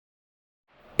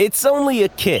It's only a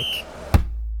kick,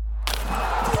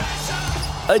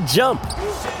 a jump,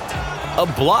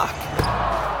 a block.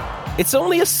 It's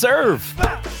only a serve.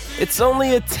 It's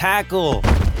only a tackle,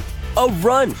 a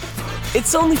run.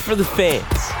 It's only for the fans.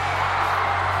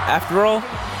 After all,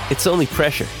 it's only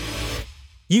pressure.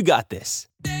 You got this.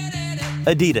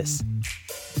 Adidas.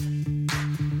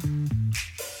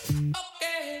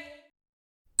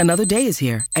 Another day is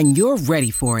here, and you're ready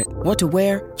for it. What to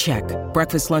wear? Check.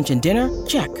 Breakfast, lunch, and dinner?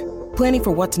 Check. Planning for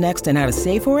what's next and how to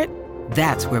save for it?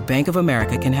 That's where Bank of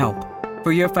America can help.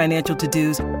 For your financial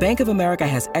to-dos, Bank of America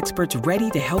has experts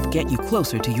ready to help get you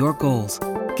closer to your goals.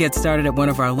 Get started at one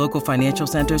of our local financial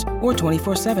centers or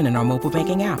 24/7 in our mobile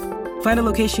banking app. Find a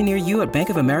location near you at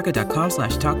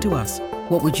bankofamerica.com/talktous.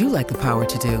 What would you like the power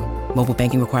to do? Mobile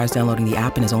banking requires downloading the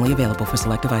app and is only available for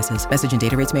select devices. Message and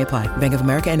data rates may apply. Bank of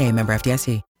America N.A., member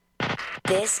FDIC.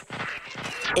 This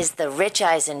is the Rich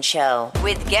Eisen Show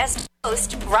with guest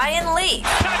host Ryan Leaf.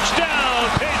 Touchdown,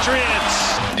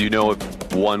 Patriots! Do you know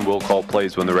if one will call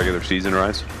plays when the regular season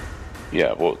arrives?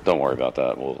 Yeah, well, don't worry about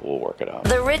that. We'll work it out.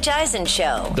 The Rich Eisen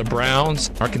Show. The Browns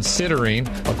are considering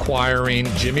acquiring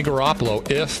Jimmy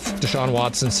Garoppolo if Deshaun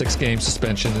Watson's 6-game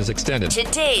suspension is extended.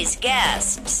 Today's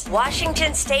guests: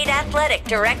 Washington State Athletic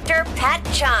Director Pat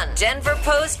Chun, Denver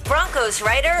Post Broncos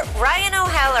writer Ryan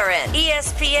O'Halloran,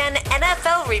 ESPN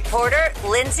NFL reporter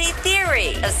Lindsey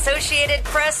Theory, Associated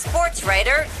Press sports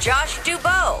writer Josh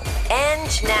Dubow.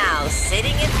 And now,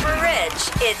 sitting in for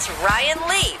Rich, it's Ryan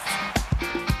Leaf.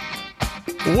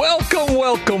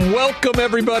 Welcome,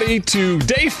 everybody, to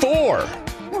day 4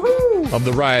 of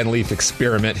the Ryan Leaf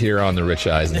experiment here on the Rich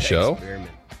Eisen Show.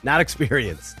 Not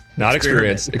experience. Not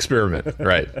experience, experiment,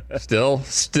 right.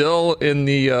 Still in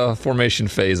the formation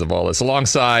phase of all this.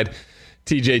 Alongside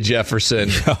TJ Jefferson,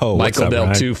 Michael Del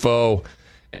Tufo,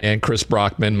 and Chris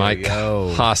Brockman, Mike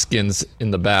Hoskins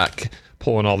in the back,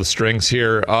 pulling all the strings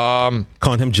here. Calling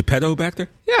him Geppetto back there?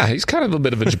 Yeah, he's kind of a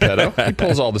bit of a Geppetto. He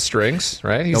pulls all the strings,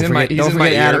 right? He's in my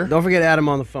Adam, ear. don't forget Adam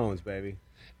on the phones, baby.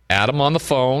 Adam on the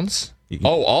phones.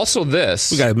 Oh, also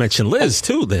this. We got to mention Liz,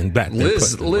 too, then.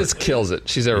 Liz kills it.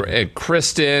 She's there. And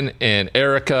Kristen and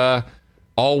Erica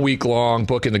all week long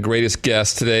booking the greatest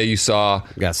guests today. You saw.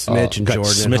 We got Smitch and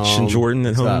Jordan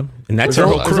at home. And that's our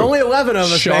whole crew. There's only 11 of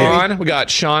us, Sean. baby. We got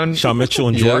Sean Mitchell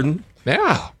and Jordan.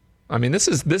 Yeah. I mean, this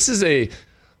is a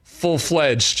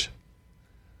full-fledged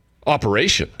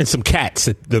operation. And some cats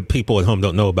that the people at home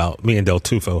don't know about. Me and Del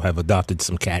Tufo have adopted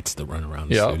some cats that run around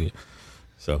the studio.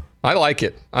 So I like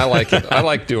it. I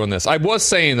like doing this. I was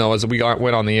saying, though, as we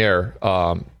went on the air,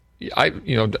 I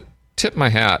tip my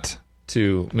hat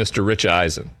to Mr. Rich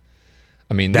Eisen.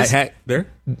 I mean, that hat there?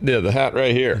 Yeah, the hat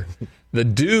right here. The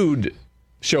dude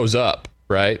shows up,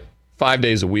 right? 5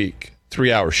 days a week,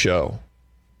 3-hour show,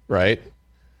 right?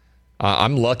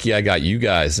 I'm lucky I got you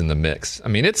guys in the mix. I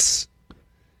mean, it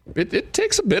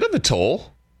takes a bit of a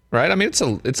toll, right? I mean, it's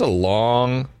a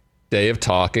long day of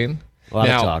talking. A lot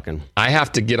of talking. I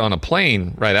have to get on a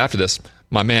plane right after this.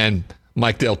 My man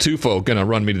Mike Del Tufo going to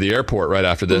run me to the airport right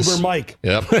after this. Uber Mike.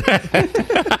 Yep.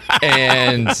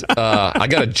 And I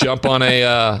got to jump on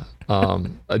a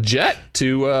jet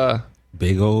to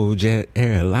big old jet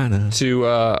airliner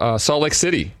to Salt Lake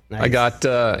City. Nice. I got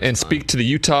and speak to the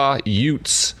Utah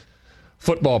Utes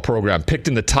football program, picked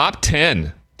in the top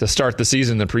 10 to start the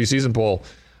season, the preseason poll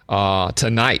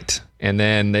tonight. And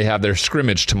then they have their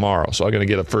scrimmage tomorrow. So I'm going to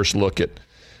get a first look at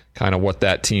kind of what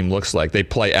that team looks like. They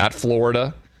play at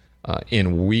Florida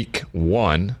in week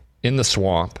 1 in the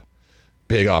Swamp.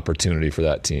 Big opportunity for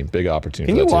that team. Big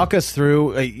opportunity. Can you walk us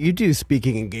through, you do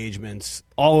speaking engagements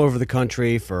all over the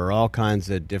country for all kinds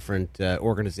of different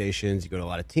organizations. You go to a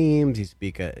lot of teams. You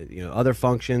speak at other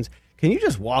functions. Can you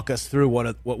just walk us through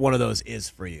what one of those is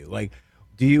for you? Like,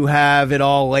 do you have it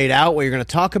all laid out what you're going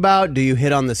to talk about? Do you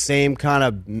hit on the same kind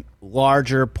of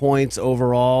larger points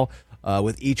overall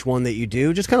with each one that you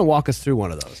do? Just kind of walk us through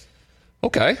one of those.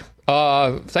 Okay.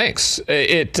 Thanks.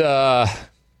 It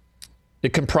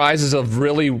comprises of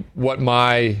really what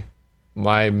my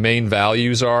main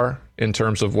values are in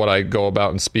terms of what I go about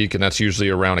and speak, and that's usually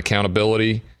around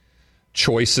accountability,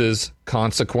 choices,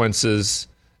 consequences,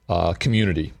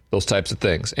 community, those types of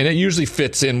things. And it usually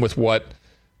fits in with what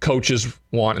coaches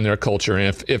want in their culture.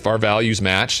 And if our values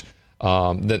match,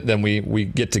 then we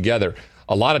get together.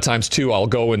 A lot of times, too, I'll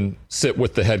go and sit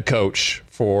with the head coach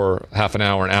for half an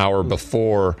hour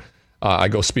before I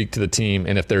go speak to the team.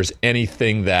 And if there's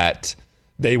anything that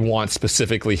they want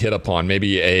specifically hit upon,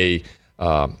 maybe a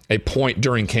point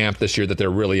during camp this year that they're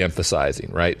really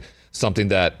emphasizing, right? Something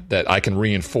that I can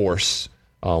reinforce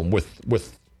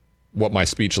with what my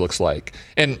speech looks like.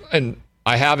 And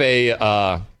I have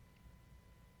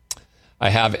I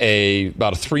have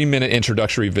about a 3-minute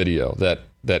introductory video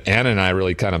that Anna and I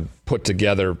really kind of put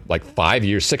together like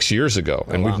 6 years ago,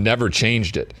 and we've never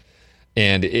changed it.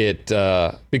 And it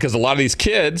because a lot of these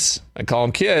kids, I call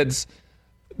them kids,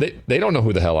 they don't know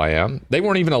who the hell I am. They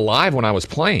weren't even alive when I was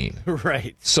playing.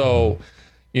 Right. So,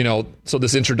 so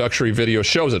this introductory video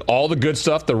shows it, all the good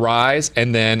stuff, the rise,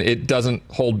 and then it doesn't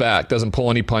hold back, doesn't pull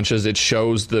any punches. It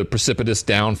shows the precipitous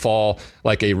downfall,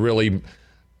 like a really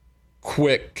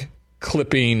quick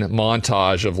clipping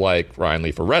montage of like Ryan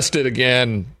Leaf arrested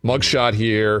again, mugshot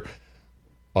here.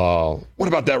 What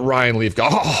about that Ryan Leaf guy?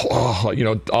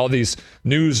 All these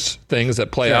news things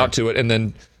that play out to it, and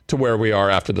then to where we are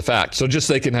after the fact. So just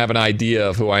so they can have an idea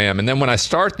of who I am. And then when I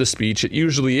start the speech, it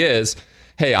usually is,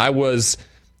 hey, I was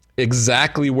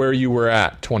exactly where you were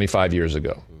at 25 years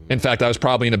ago. In fact, I was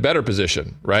probably in a better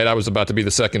position, right? I was about to be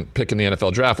the second pick in the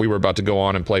NFL draft. We were about to go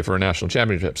on and play for a national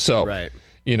championship. So,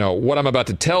 what I'm about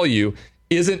to tell you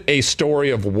isn't a story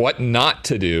of what not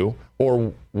to do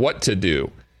or what to do.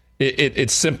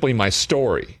 It's simply my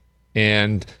story.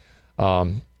 And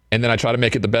then I try to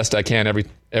make it the best I can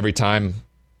every time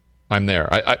I'm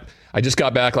there. I just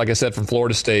got back, like I said, from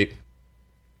Florida State.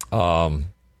 I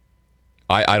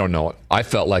don't know it. I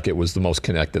felt like it was the most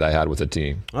connected I had with a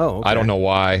team. Oh, okay. I don't know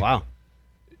why. Wow.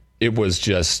 It was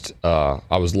just, I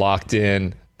was locked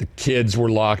in. The kids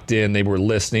were locked in. They were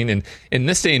listening. And in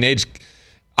this day and age,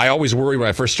 I always worry when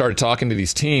I first started talking to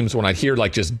these teams when I'd hear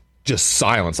like just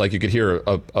silence, like you could hear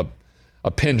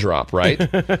a pin drop, right?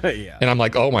 Yeah. And I'm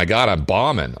like, oh my God, I'm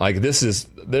bombing. Like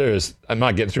I'm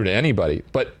not getting through to anybody.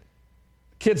 But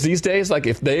kids these days, like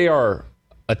if they are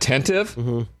attentive,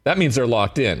 that means they're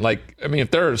locked in. Like, I mean, if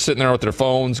they're sitting there with their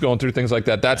phones going through things like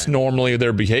that, that's normally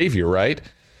their behavior, right?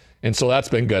 And so that's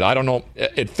been good. I don't know.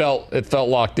 It felt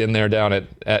locked in there down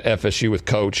at FSU with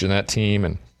Coach and that team.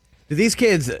 And do these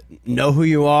kids know who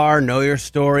you are, know your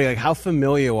story? Like, how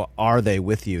familiar are they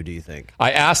with you, do you think?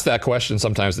 I asked that question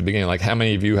sometimes at the beginning, like, how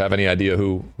many of you have any idea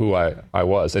who I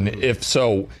was? And if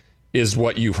so, is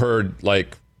what you've heard,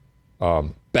 like,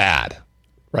 bad,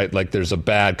 right? Like, there's a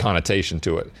bad connotation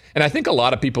to it. And I think a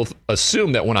lot of people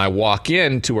assume that when I walk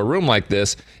into a room like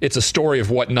this, it's a story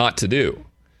of what not to do.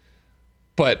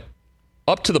 But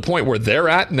up to the point where they're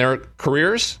at in their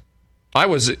careers, I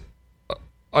was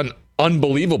an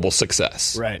unbelievable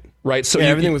success. Right. So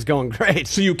everything was going great.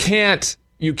 So you can't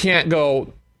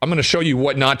go, I'm going to show you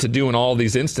what not to do in all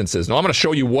these instances. No, I'm going to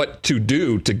show you what to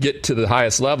do to get to the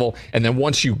highest level. And then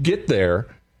once you get there,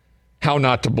 how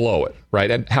not to blow it,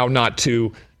 right? And how not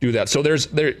to do that. So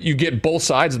you get both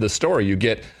sides of the story. You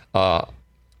get a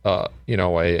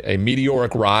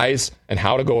meteoric rise and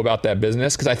how to go about that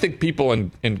business. Because I think people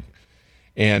and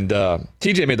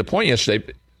TJ made the point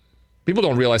yesterday. People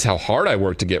don't realize how hard I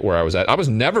worked to get where I was at. I was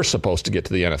never supposed to get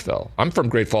to the NFL. I'm from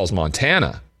Great Falls,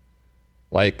 Montana.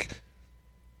 Like,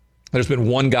 there's been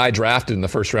one guy drafted in the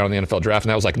first round of the NFL draft,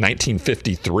 and that was like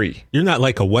 1953. You're not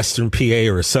like a Western PA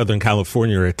or a Southern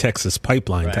California or a Texas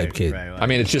pipeline type kid. Right. I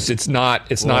mean, it's not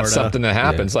something that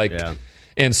happens.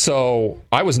 And so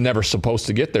I was never supposed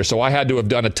to get there. So I had to have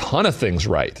done a ton of things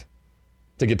right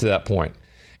to get to that point.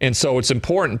 And so it's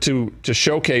important to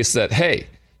showcase that, hey,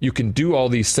 you can do all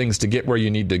these things to get where you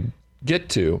need to get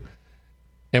to.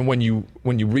 And when you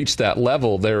reach that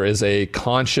level, there is a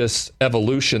conscious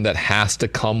evolution that has to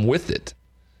come with it.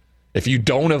 If you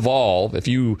don't evolve, if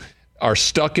you are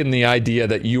stuck in the idea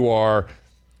that you are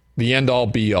the end-all,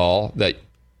 be-all, that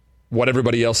what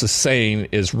everybody else is saying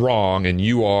is wrong and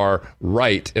you are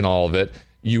right in all of it,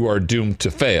 you are doomed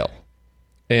to fail.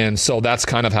 And so that's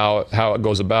kind of how it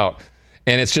goes about.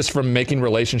 And it's just from making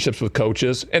relationships with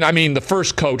coaches. And I mean, the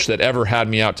first coach that ever had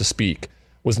me out to speak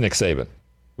was Nick Saban.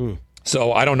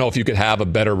 So I don't know if you could have a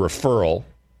better referral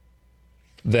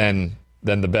than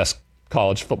the best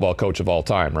college football coach of all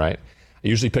time, right? I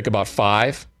usually pick about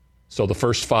 5. So the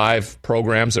first 5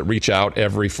 programs that reach out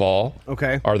every fall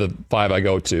are the 5 I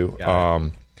go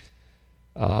to.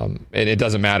 And it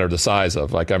doesn't matter the size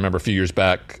of. Like, I remember a few years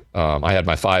back, I had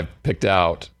my 5 picked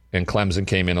out, and Clemson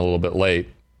came in a little bit late.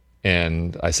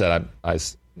 And I said, I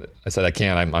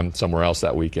can't. I'm somewhere else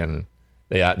that weekend.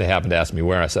 They happened to ask me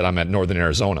where. I said, I'm at Northern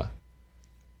Arizona.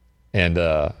 And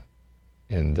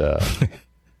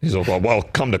he's like, well,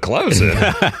 come to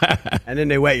Clemson. And then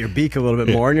they wet your beak a little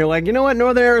bit more, and you're like, you know what,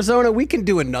 Northern Arizona, we can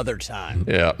do another time.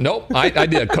 Yeah. Nope. I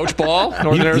did. Coach Ball,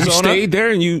 Northern Arizona. You stayed there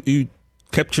and you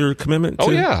kept your commitment to? Oh,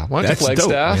 yeah. Went to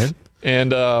Flagstaff dope,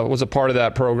 and was a part of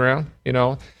that program. You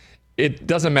know, it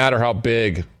doesn't matter how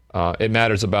big. It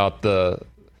matters about the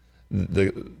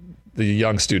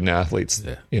young student athletes.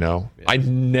 Yeah. You know, yeah. I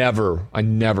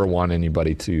never want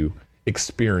anybody to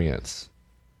experience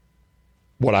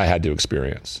what I had to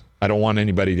experience. I don't want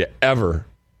anybody to ever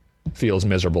feel as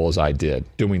miserable as I did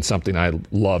doing something I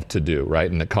love to do,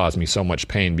 right? And it caused me so much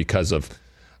pain because of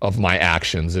my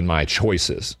actions and my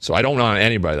choices. So I don't want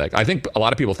anybody like, I think a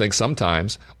lot of people think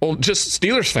sometimes, well, just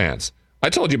Steelers fans. I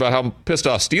told you about how pissed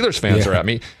off Steelers fans are at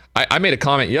me. I made a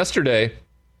comment yesterday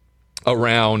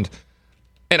around,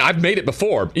 and I've made it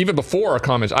before, even before our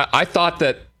comments. I thought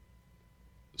that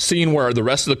seeing where the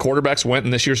rest of the quarterbacks went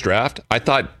in this year's draft, I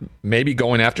thought maybe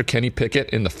going after Kenny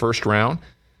Pickett in the first round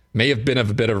may have been a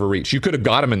bit of a reach. You could have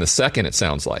got him in the second, it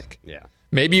sounds like. Yeah.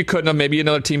 Maybe you couldn't have. Maybe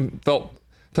another team felt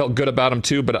good about him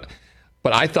too, but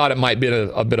I thought it might be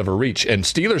a bit of a reach. And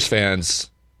Steelers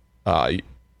fans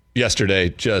yesterday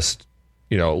just,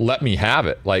 let me have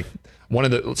it. Like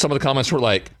some of the comments were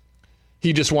like,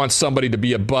 he just wants somebody to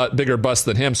be a bigger bust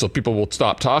than him so people will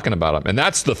stop talking about him. And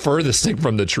that's the furthest thing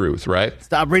from the truth, right?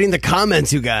 Stop reading the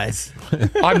comments, you guys.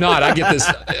 I'm not. I get this.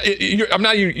 I'm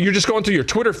not. You're just going through your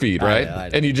Twitter feed, right? I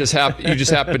know. And you just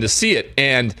happen to see it.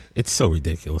 And it's so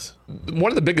ridiculous.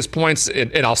 One of the biggest points,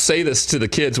 and I'll say this to the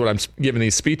kids when I'm giving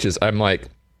these speeches, I'm like,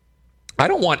 I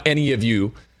don't want any of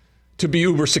you to be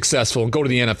uber successful and go to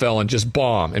the NFL and just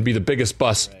bomb and be the biggest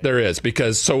bust there is,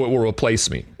 because so it will replace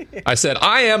me. I said,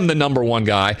 I am the number one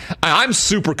guy. I'm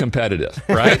super competitive,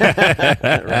 right?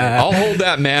 I'll hold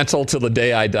that mantle till the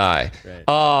day I die. Right.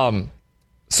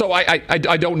 So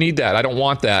I don't need that. I don't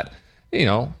want that.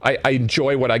 I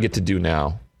enjoy what I get to do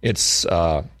now. It's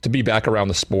to be back around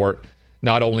the sport,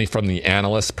 not only from the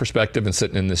analyst perspective and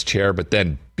sitting in this chair, but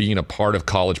then being a part of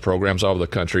college programs all over the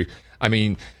country. I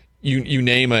mean, you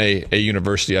name a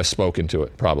university, I've spoken to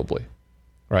it probably,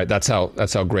 right? That's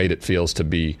how great it feels to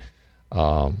be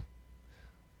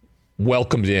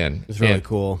welcomed in. It's really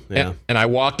cool. Yeah. And I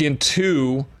walk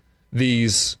onto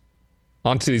these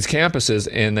campuses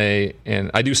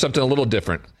and I do something a little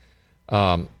different.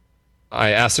 I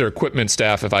ask their equipment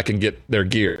staff if I can get their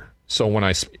gear. So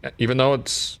even though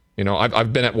it's,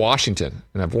 I've been at Washington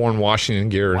and I've worn Washington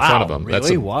gear in front of them.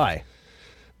 Really? Why?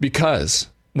 Because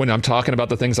when I'm talking about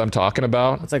the things I'm talking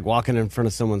about, it's like walking in front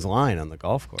of someone's line on the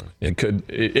golf course.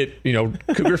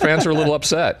 Cougar fans are a little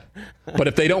upset. But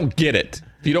if they don't get it,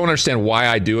 if you don't understand why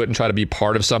I do it and try to be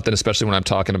part of something, especially when I'm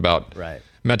talking about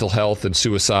mental health and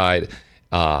suicide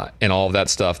and all of that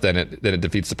stuff, then it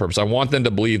defeats the purpose. I want them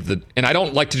to believe that, and I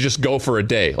don't like to just go for a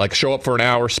day, like show up for an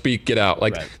hour, speak, get out.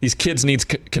 Like these kids need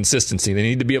consistency. They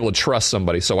need to be able to trust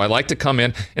somebody. So I like to come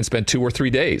in and spend 2 or 3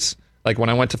 days. Like when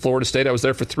I went to Florida State, I was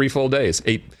there for 3 full days,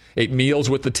 ate meals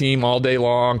with the team all day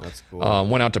long. That's cool.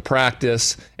 Went out to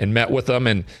practice and met with them.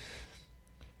 And,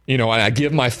 I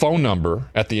give my phone number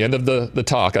at the end of the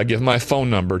talk. I give my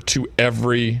phone number to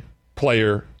every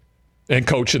player and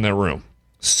coach in their room.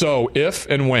 So if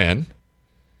and when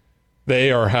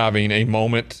they are having a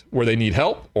moment where they need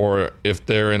help, or if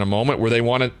they're in a moment where they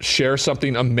want to share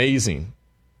something amazing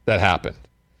that happened,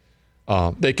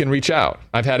 they can reach out.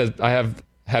 I have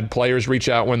had players reach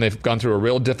out when they've gone through a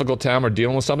real difficult time or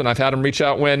dealing with something. I've had them reach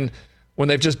out when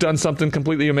they've just done something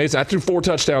completely amazing. I threw 4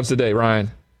 touchdowns today, Ryan.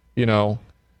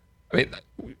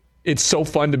 It's so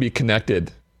fun to be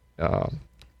connected.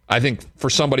 I think for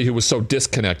somebody who was so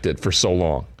disconnected for so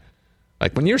long,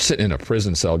 like when you're sitting in a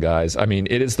prison cell, guys,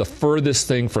 it is the furthest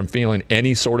thing from feeling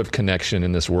any sort of connection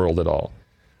in this world at all.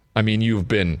 You've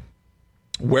been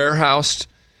warehoused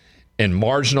and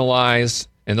marginalized,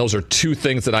 and those are 2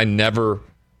 things that I never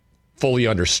fully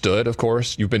understood, of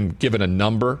course. You've been given a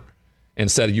number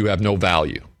and said you have no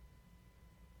value.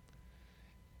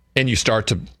 And you start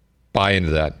to buy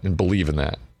into that and believe in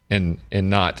that and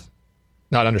not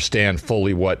understand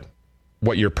fully what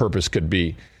your purpose could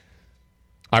be.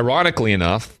 Ironically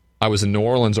enough, I was in New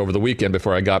Orleans over the weekend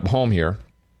before I got home here,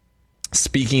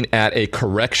 speaking at a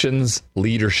corrections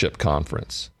leadership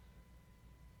conference.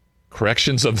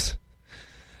 The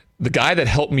guy that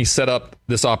helped me set up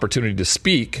this opportunity to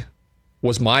speak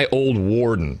was my old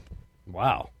warden.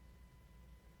 Wow.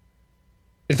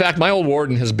 In fact, my old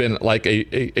warden has been like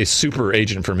a super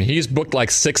agent for me. He's booked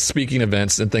like 6 speaking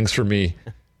events and things for me.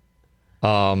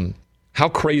 How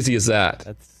crazy is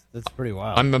that? That's pretty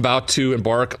wild. I'm about to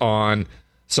embark on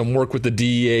some work with the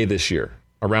DEA this year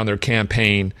around their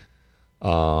campaign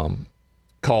called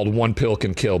One Pill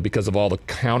Can Kill, because of all the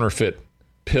counterfeit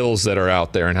pills that are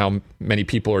out there and how many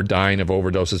people are dying of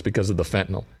overdoses because of the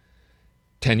fentanyl.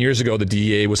 10 years ago, the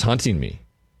DEA was hunting me,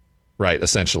 right,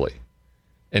 essentially.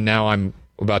 And now I'm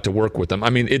about to work with them.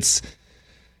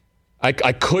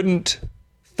 I couldn't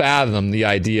fathom the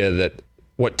idea that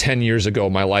what 10 years ago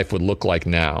my life would look like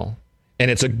now. And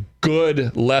it's a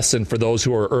good lesson for those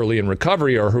who are early in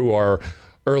recovery or who are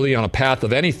early on a path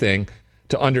of anything,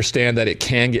 to understand that it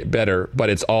can get better, but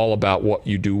it's all about what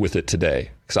you do with it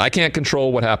today. Because I can't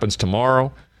control what happens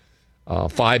tomorrow,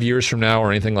 5 years from now,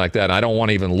 or anything like that. I don't want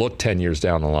to even look 10 years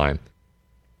down the line.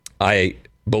 I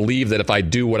believe that if I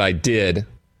do what I did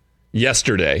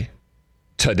yesterday,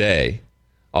 today,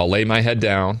 I'll lay my head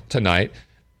down tonight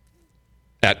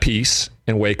at peace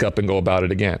and wake up and go about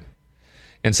it again.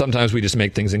 And sometimes we just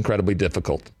make things incredibly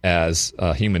difficult as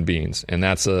human beings. And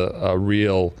that's a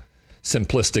real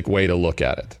simplistic way to look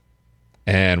at it.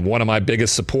 And one of my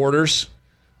biggest supporters,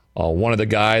 one of the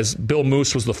guys, Bill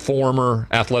Moose, was the former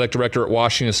athletic director at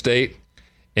Washington State.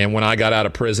 And when I got out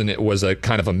of prison, it was a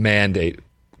kind of a mandate: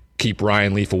 keep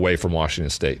Ryan Leaf away from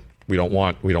Washington State. We don't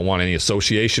want any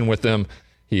association with him.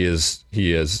 He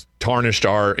has tarnished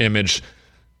our image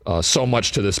so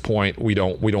much to this point. We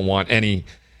don't want any,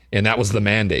 and that was the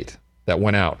mandate that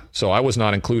went out. So I was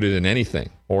not included in anything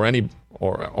or any.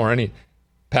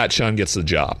 Pat Chun gets the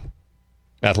job,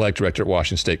 athletic director at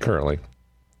Washington State currently.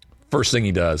 First thing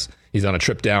he does, he's on a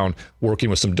trip down, working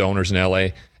with some donors in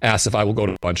L.A., asks if I will go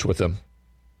to lunch with him,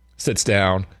 sits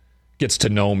down, gets to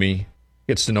know me,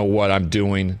 gets to know what I'm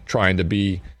doing, trying to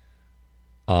be,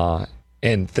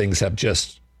 and things have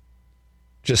just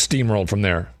steamrolled from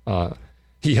there.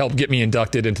 He helped get me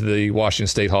inducted into the Washington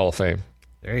State Hall of Fame.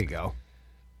 There you go.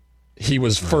 He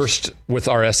was first with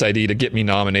our SID to get me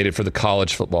nominated for the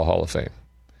College Football Hall of Fame.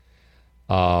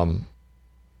 I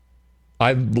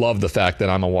love the fact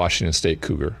that I'm a Washington State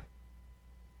Cougar.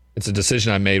 It's a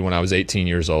decision I made when I was 18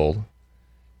 years old,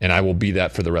 and I will be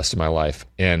that for the rest of my life.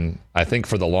 And I think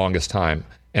for the longest time,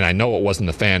 and I know it wasn't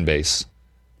the fan base,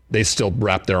 they still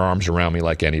wrapped their arms around me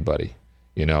like anybody.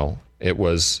 You know, it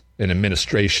was an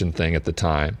administration thing at the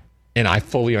time, and I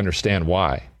fully understand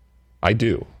why. I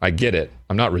do. I get it.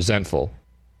 I'm not resentful.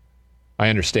 I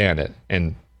understand it.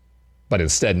 But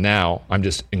instead now, I'm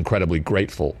just incredibly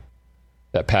grateful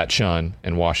that Pat Chun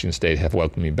and Washington State have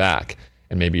welcomed me back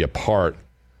and may be a part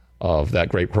of that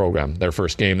great program. Their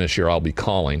first game this year, I'll be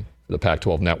calling for the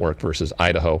Pac-12 Network versus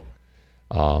Idaho.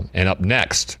 And up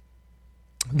next,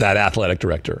 that athletic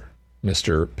director,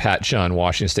 Mr. Pat Chun,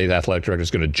 Washington State athletic director,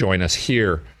 is going to join us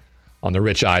here on the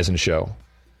Rich Eisen Show.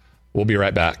 We'll be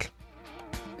right back.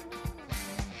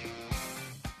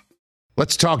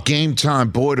 Let's talk Game Time.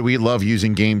 Boy, do we love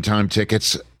using Game Time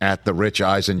tickets at the Rich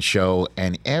Eisen Show.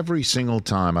 And every single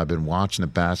time I've been watching the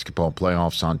basketball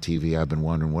playoffs on TV, I've been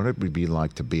wondering what it would be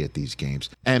like to be at these games.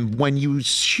 And when you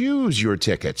choose your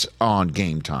tickets on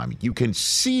Game Time, you can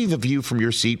see the view from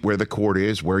your seat where the court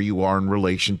is, where you are in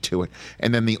relation to it.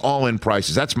 And then the all-in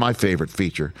prices. That's my favorite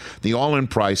feature. The all-in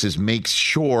prices makes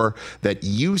sure that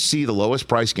you see the lowest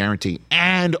price guarantee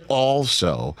and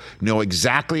also know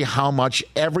exactly how much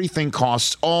everything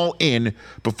costs all in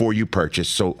before you purchase.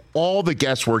 So all the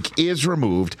guesswork is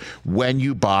removed when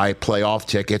you buy playoff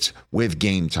tickets with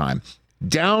Game Time.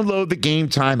 Download the Game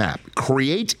Time app,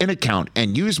 create an account,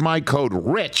 and use my code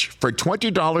RICH for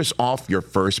 $20 off your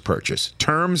first purchase.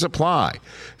 Terms apply.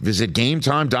 Visit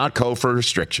GameTime.co for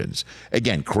restrictions.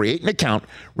 Again, create an account,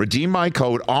 redeem my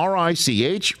code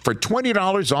RICH for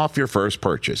 $20 off your first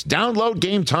purchase. Download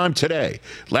Game Time today.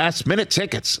 Last minute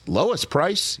tickets, lowest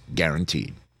price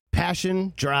guaranteed.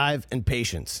 Passion, drive, and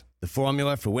patience. The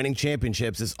formula for winning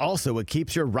championships is also what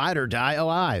keeps your ride or die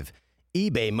alive.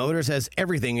 eBay Motors has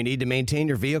everything you need to maintain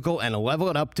your vehicle and level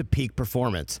it up to peak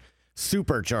performance.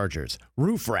 Superchargers,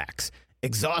 roof racks,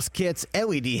 exhaust kits,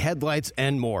 LED headlights,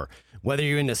 and more. Whether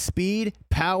you're into speed,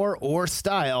 power, or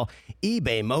style,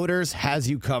 eBay Motors has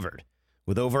you covered.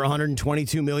 With over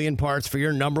 122 million parts for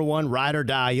your number one ride or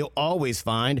die, you'll always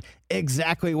find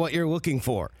exactly what you're looking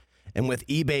for. And with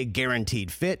eBay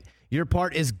Guaranteed Fit, your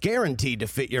part is guaranteed to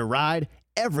fit your ride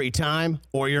every time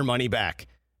or your money back.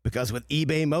 Because with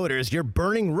eBay Motors, you're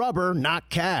burning rubber, not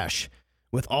cash.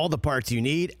 With all the parts you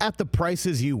need at the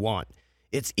prices you want.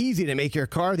 It's easy to make your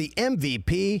car the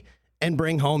MVP and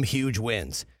bring home huge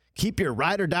wins. Keep your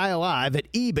ride or die alive at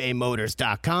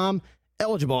ebaymotors.com.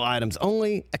 Eligible items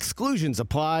only. Exclusions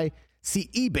apply. See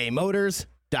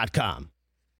ebaymotors.com.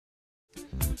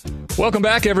 Welcome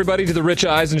back, everybody, to the Rich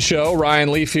Eisen Show.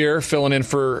 Ryan Leaf here, filling in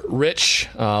for Rich.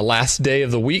 Last day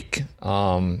of the week,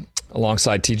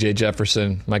 alongside TJ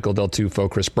Jefferson, Michael Del Tufo,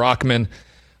 Chris Brockman.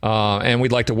 And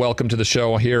we'd like to welcome to the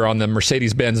show here on the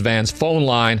Mercedes-Benz Vans phone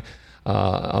line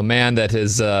a man that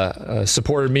has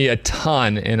supported me a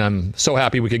ton, and I'm so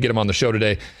happy we could get him on the show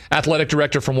today. Athletic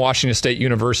Director from Washington State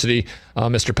University,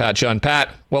 Mr. Pat Chun.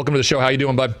 Pat, welcome to the show. How you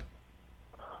doing, bud?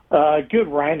 Good,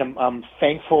 Ryan. I'm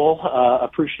thankful,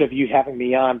 appreciative of you having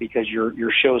me on because your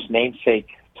show's namesake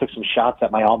took some shots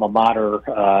at my alma mater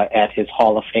at his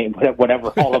Hall of Fame, whatever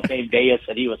Hall of Fame dais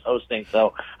that he was hosting.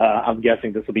 So I'm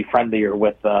guessing this will be friendlier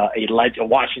with a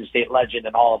Washington State legend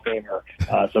and Hall of Famer.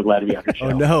 So glad to be on your show.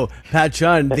 Oh, no. Pat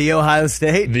Chun, the Ohio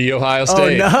State? The Ohio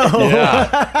State. Oh, no. Yeah.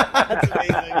 That's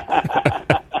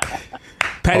amazing.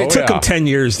 Pat, it took him 10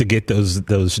 years to get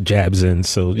those jabs in,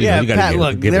 so you got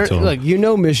to give it to him.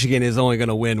 Look, Michigan is only going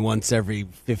to win once every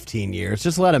 15 years.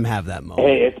 Just let him have that moment.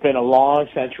 Hey, it's been a long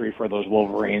century for those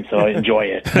Wolverines, so enjoy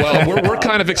it. Well, we're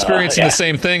kind of experiencing the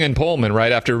same thing in Pullman,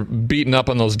 right? After beating up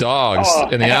on those dogs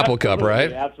in the Apple Cup,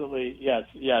 right? Absolutely, yes.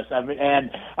 I mean,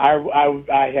 and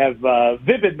I have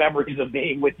vivid memories of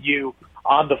being with you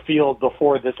on the field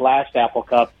before this last Apple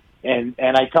Cup, and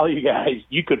I tell you guys,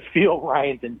 you could feel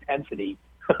Ryan's intensity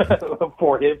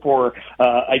for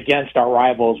against our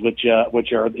rivals, which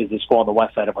is the school on the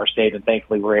west side of our state, and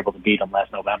thankfully we were able to beat them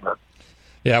last November.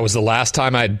 Yeah, it was the last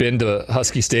time I had been to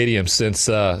Husky Stadium since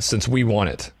we won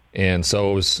it, and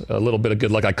so it was a little bit of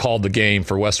good luck. I called the game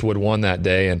for Westwood won that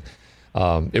day, and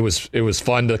it was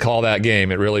fun to call that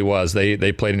game. It really was.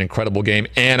 They played an incredible game,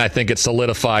 and I think it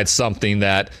solidified something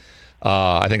that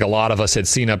I think a lot of us had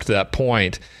seen up to that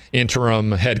point.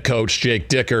 Interim head coach Jake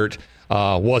Dickert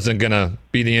wasn't going to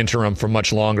be the interim for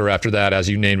much longer after that, as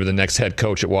you named the next head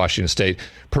coach at Washington State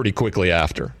pretty quickly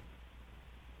after.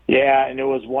 Yeah, and it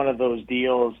was one of those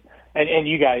deals. And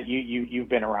you guys, you've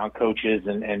been around coaches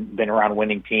and been around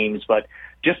winning teams, but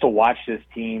just to watch this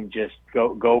team just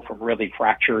go from really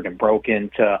fractured and broken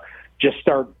to just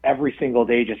start every single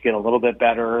day, just get a little bit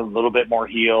better, a little bit more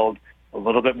healed, a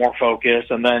little bit more focused,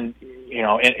 and then in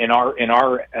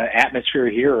our atmosphere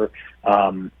here.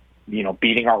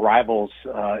 Beating our rivals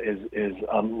is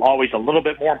always a little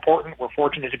bit more important. We're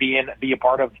fortunate to be a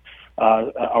part of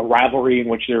a rivalry in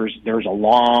which there's a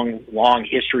long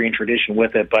history and tradition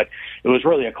with it. But it was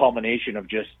really a culmination of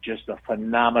just a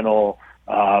phenomenal,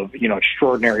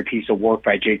 extraordinary piece of work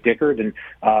by Jake Dickert, and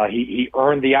he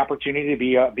earned the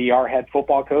opportunity to be our head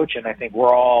football coach. And I think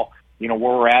we're all, where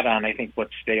we're at on, I think,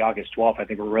 what's today, August 12th, I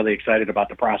think we're really excited about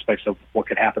the prospects of what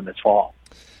could happen this fall.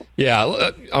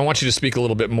 Yeah, I want you to speak a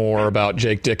little bit more about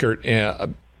Jake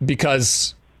Dickert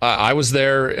because I was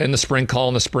there in the spring,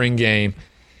 calling the spring game,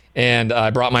 and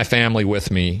I brought my family with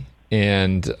me.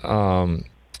 And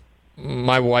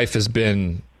my wife has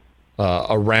been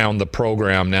around the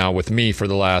program now with me for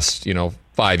the last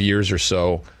 5 years or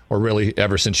so, or really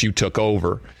ever since you took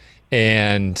over.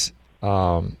 And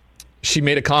she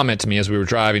made a comment to me as we were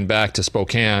driving back to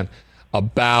Spokane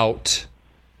about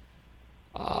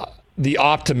the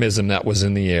optimism that was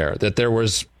in the air, that there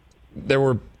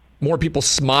were more people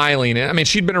smiling. I mean,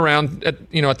 she'd been around at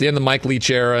the end of the Mike Leach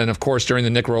era, and of course during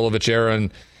the Nick Rolovich era,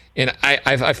 and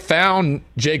I found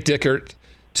Jake Dickert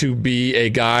to be a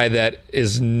guy that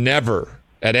is never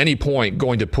at any point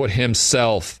going to put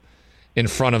himself in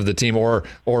front of the team or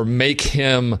make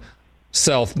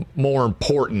himself more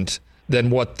important than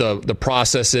what the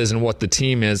process is and what the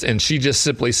team is. And she just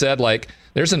simply said,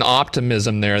 there's an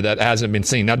optimism there that hasn't been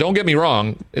seen. Now, don't get me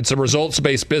wrong. It's a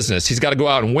results-based business. He's got to go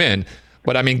out and win.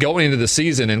 But, I mean, going into the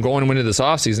season and going into this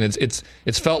offseason,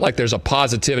 it's felt like there's a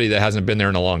positivity that hasn't been there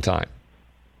in a long time.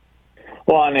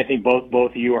 Well, and I think both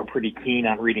of you are pretty keen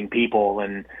on reading people,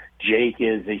 and Jake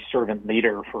is a servant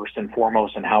leader first and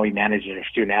foremost in how he manages his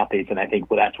student athletes, and I think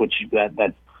that's what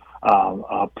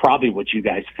that's probably what you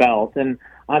guys felt. And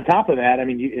on top of that, I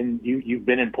mean, you've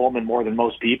been in Pullman more than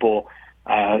most people.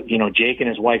 Jake and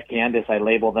his wife Candace, I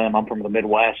label them. I'm from the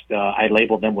Midwest. I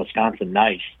label them Wisconsin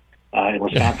nice. And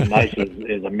Wisconsin nice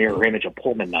is a mirror image of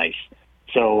Pullman nice.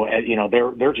 So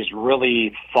they're just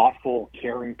really thoughtful,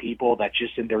 caring people. That's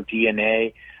just in their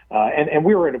DNA. And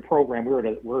we were at a program. We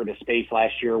were at a space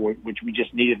last year which we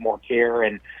just needed more care.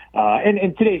 And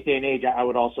in today's day and age, I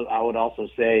would also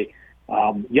say.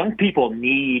 Young people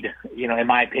need, in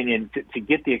my opinion, to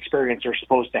get the experience they're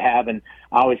supposed to have. And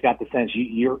I always got the sense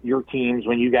your teams,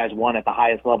 when you guys won at the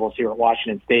highest levels here at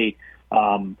Washington State,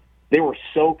 they were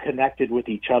so connected with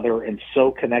each other and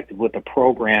so connected with the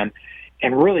program.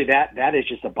 And really that is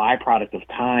just a byproduct of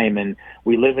time. And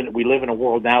we live in a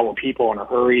world now where people are in a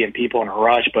hurry and people are in a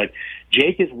rush. But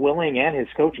Jake is willing, and his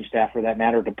coaching staff for that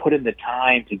matter, to put in the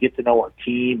time to get to know our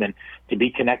team and to be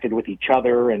connected with each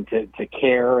other and to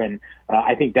care. And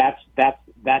I think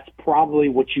that's probably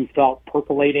what you felt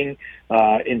percolating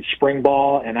in spring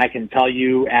ball. And I can tell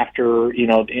you after,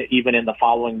 even in the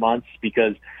following months,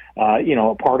 because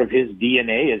part of his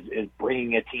DNA is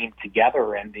bringing a team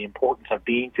together and the importance of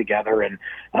being together. And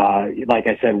like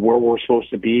I said, where we're supposed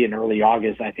to be in early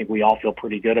August, I think we all feel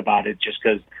pretty good about it just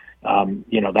because,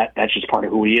 that's just part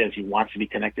of who he is. He wants to be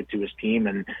connected to his team,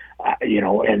 and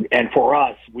and for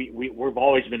us, we've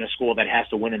always been a school that has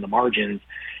to win in the margins,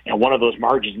 and one of those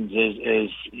margins is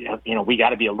we got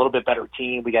to be a little bit better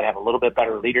team, we got to have a little bit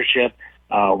better leadership,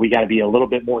 we got to be a little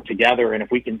bit more together, and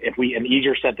and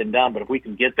easier said than done, but if we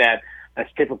can get that,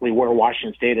 that's typically where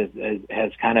Washington State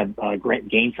has kind of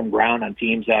gained some ground on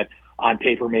teams that on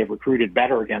paper may have recruited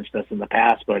better against us in the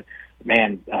past, but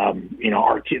man,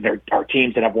 our teams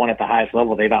that have won at the highest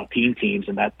level, they've out-teamed teams,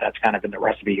 and that's kind of been the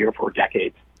recipe here for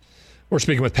decades. We're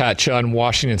speaking with Pat Chun,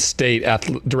 Washington State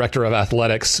Director of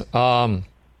Athletics.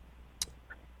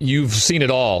 You've seen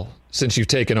it all since you've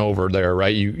taken over there,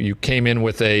 right? You came in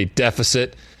with a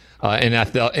deficit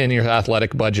in your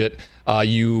athletic budget.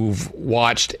 You've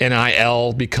watched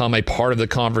NIL become a part of the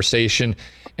conversation.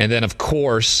 And then, of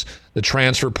course, the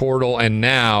transfer portal, and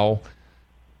now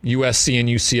USC and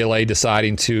UCLA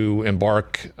deciding to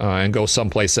embark and go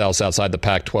someplace else outside the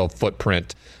Pac-12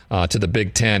 footprint to the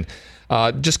Big Ten.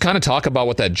 Just kind of talk about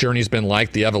what that journey's been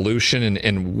like, the evolution,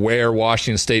 and where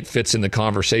Washington State fits in the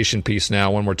conversation piece now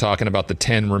when we're talking about the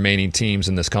 10 remaining teams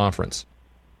in this conference.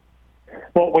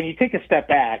 Well, when you take a step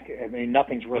back, I mean,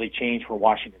 nothing's really changed for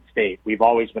Washington State. We've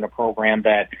always been a program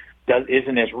that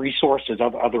isn't as resourced as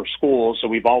other schools, so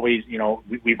we've always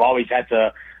had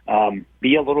to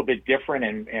be a little bit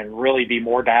different and really be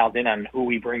more dialed in on who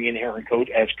we bring in here and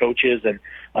as coaches and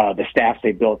the staffs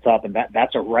they built up, and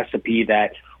that's a recipe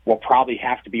that will probably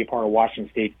have to be a part of Washington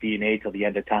State's DNA till the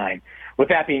end of time. With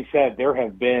that being said, there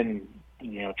have been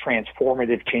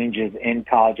transformative changes in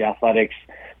college athletics,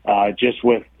 just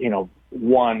with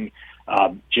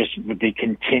just with the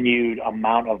continued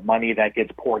amount of money that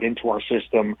gets poured into our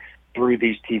system through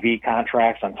these TV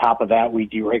contracts. On top of that, we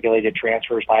deregulated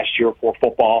transfers last year for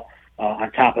football.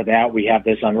 On top of that, we have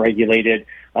this unregulated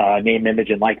name, image,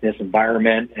 and likeness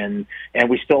environment, and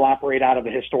we still operate out of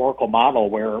a historical model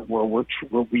where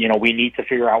we need to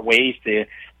figure out ways to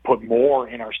put more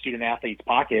in our student athletes'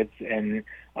 pockets and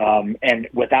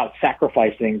without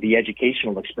sacrificing the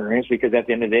educational experience, because at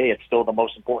the end of the day, it's still the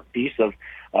most important piece of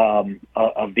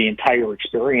the entire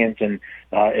experience, and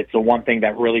it's the one thing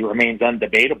that really remains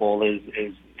undebatable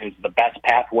is the best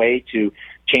pathway to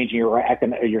changing your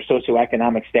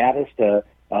socioeconomic status to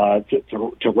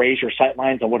raise your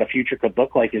sightlines on what a future could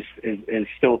look like is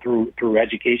still through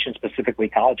education, specifically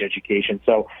college education.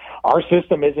 So our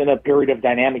system is in a period of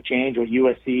dynamic change. What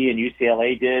USC and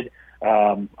UCLA did,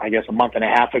 I guess a month and a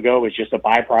half ago, is just a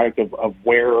byproduct of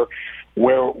where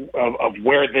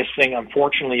this thing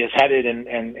unfortunately is headed,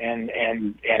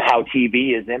 and how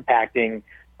TV is impacting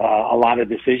a lot of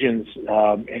decisions.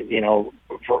 A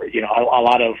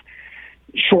lot of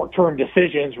short-term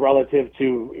decisions relative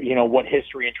to what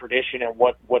history and tradition and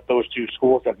what those two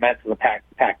schools have meant to the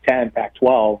Pac-10,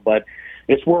 Pac-12, but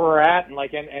it's where we're at, and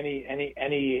like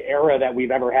any era that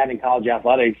we've ever had in college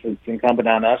athletics, it's incumbent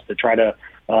on us to try to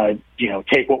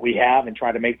take what we have and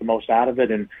try to make the most out of it.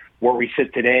 And where we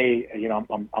sit today,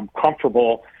 I'm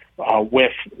comfortable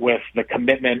with the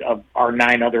commitment of our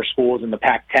 9 other schools in the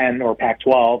Pac-10 or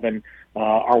Pac-12, and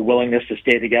our willingness to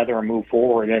stay together and move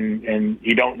forward. And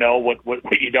you don't know what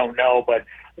you don't know, but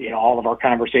all of our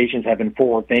conversations have been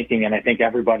forward thinking, and I think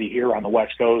everybody here on the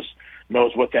West Coast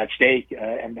knows what's at stake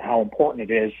and how important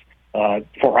it is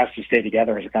for us to stay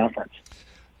together as a conference.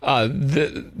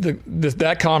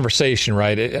 That conversation,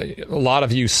 right? A lot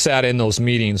of you sat in those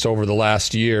meetings over the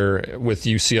last year with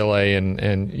UCLA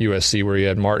and USC, where you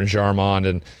had Martin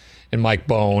Jarmond and Mike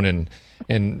Bone and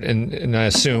I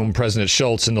assume President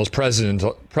Schultz in those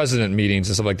president meetings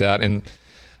and stuff like that. And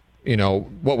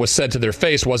what was said to their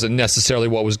face wasn't necessarily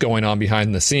what was going on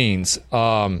behind the scenes.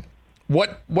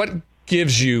 What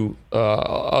gives you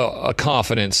a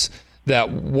confidence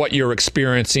that what you're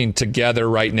experiencing together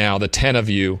right now, the 10 of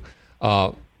you,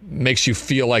 makes you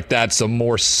feel like that's a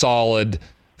more solid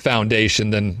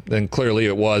foundation than clearly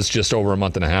it was just over a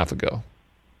month and a half ago?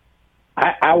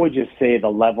 I would just say the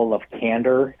level of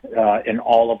candor in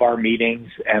all of our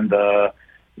meetings and the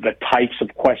types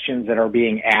of questions that are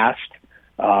being asked.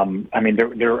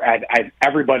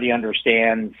 Everybody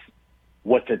understands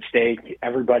what's at stake.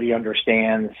 Everybody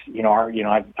understands.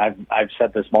 I've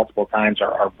said this multiple times.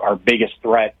 Our biggest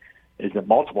threat isn't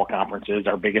multiple conferences.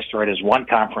 Our biggest threat is one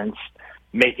conference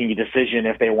making a decision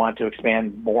if they want to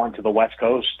expand more into the West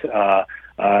Coast.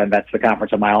 And that's the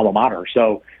conference of my alma mater.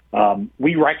 So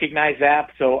we recognize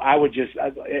that. So I would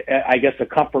I guess the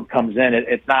comfort comes in.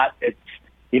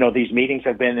 These meetings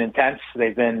have been intense.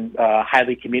 They've been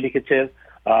highly communicative.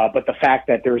 But the fact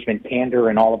that there's been candor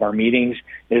in all of our meetings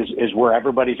is where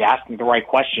everybody's asking the right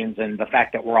questions, and the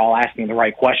fact that we're all asking the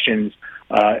right questions,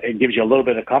 it gives you a little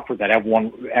bit of comfort that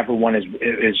everyone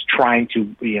is trying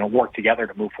to work together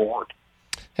to move forward.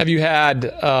 Have you had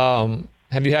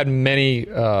many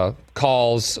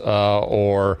calls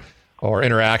or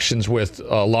interactions with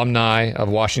alumni of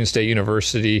Washington State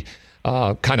University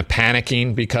kind of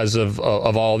panicking because of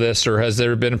all this, or has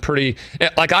there been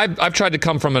I've tried to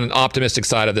come from an optimistic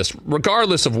side of this,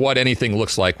 regardless of what anything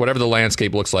looks like, whatever the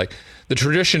landscape looks like. The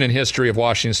tradition and history of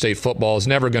Washington State football is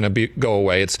never going to go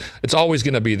away. It's always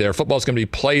going to be there. Football is going to be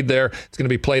played there. It's going to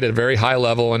be played at a very high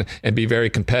level and be very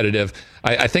competitive.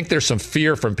 I think there's some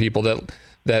fear from people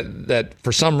that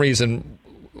for some reason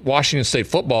Washington State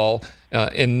football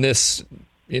in this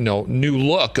new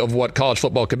look of what college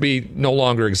football could be no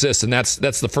longer exists, and that's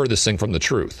the furthest thing from the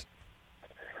truth.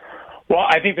 Well,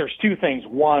 I think there's two things.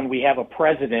 One, we have a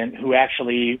president who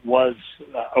actually was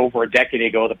over a decade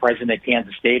ago the president of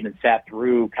Kansas State and sat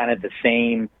through kind of the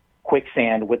same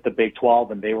quicksand with the Big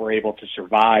 12, and they were able to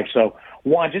survive. So,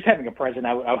 one, just having a president,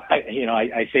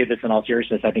 I say this in all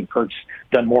seriousness. I think Kurt's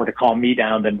done more to calm me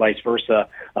down than vice versa.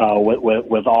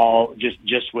 With how just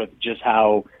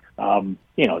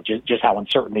how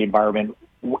uncertain the environment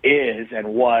is and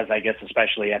was, I guess,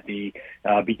 especially at the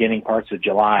beginning parts of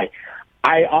July.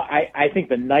 I think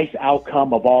the nice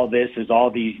outcome of all this is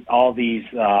all these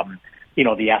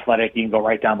the Athletic, you can go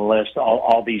right down the list,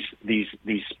 all these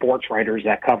sports writers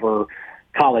that cover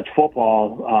college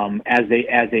football, as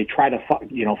they try to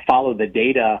follow the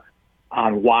data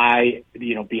on why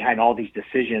behind all these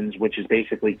decisions, which is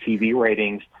basically TV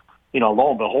ratings. Lo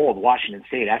and behold, Washington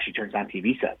State actually turns on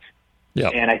TV sets. Yeah.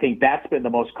 And I think that's been the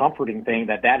most comforting thing,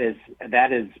 that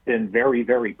has been very,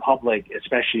 very public,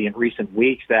 especially in recent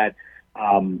weeks, that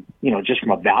just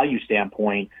from a value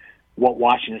standpoint, what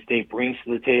Washington State brings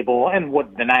to the table and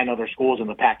what the 9 other schools in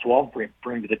the Pac-12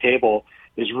 bring to the table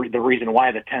is the reason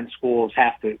why the 10 schools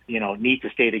have to, need to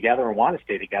stay together and want to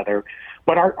stay together.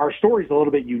 But our story is a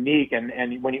little bit unique, and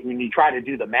when you try to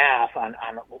do the math on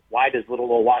why does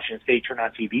little old Washington State turn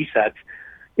on TV sets,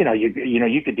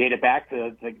 you could date it back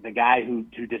to the guy who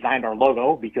designed our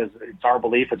logo, because it's our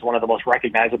belief it's one of the most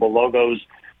recognizable logos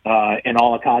in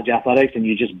all of college athletics, and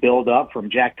you just build up from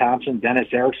Jack Thompson, Dennis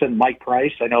Erickson, Mike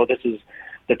Price. I know this is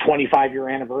the 25-year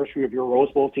anniversary of your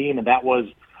Rose Bowl team, and that was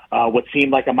what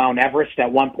seemed like a Mount Everest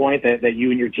at one point that you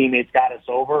and your teammates got us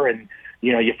over. And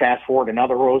you fast forward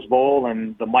another Rose Bowl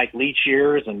and the Mike Leach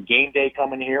years and game day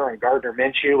coming here and Gardner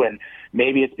Minshew, and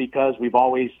maybe it's because we've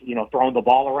always thrown the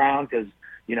ball around, because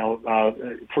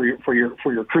for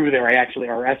your crew there,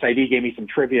 our SID gave me some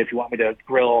trivia if you want me to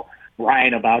grill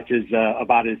Ryan about his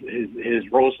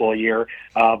Rose Bowl year.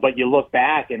 But you look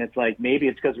back and it's like, maybe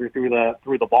it's because we threw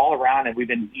the ball around and we've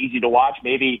been easy to watch.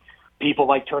 Maybe people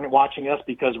like watching us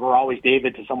because we're always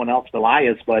David to someone else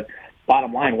Goliath. But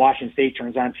bottom line, Washington State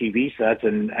turns on TV sets,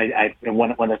 and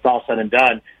when it's all said and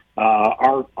done,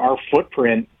 our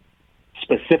footprint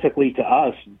specifically to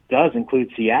us does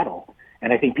include Seattle.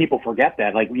 And I think people forget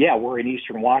that. We're in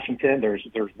Eastern Washington. There's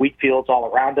wheat fields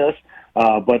all around us.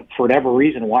 But for whatever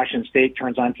reason, Washington State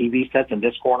turns on TV sets in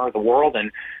this corner of the world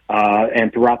and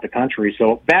throughout the country.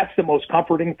 So that's the most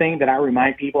comforting thing that I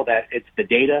remind people, that it's the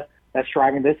data that's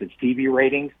driving this. It's TV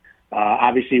ratings.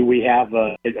 Obviously, we have,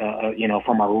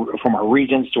 from our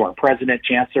regions to our president,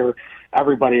 chancellor,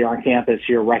 everybody on campus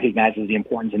here recognizes the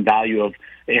importance and value of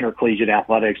intercollegiate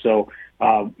athletics. So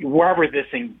wherever this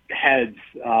thing heads,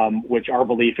 which our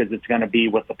belief is it's going to be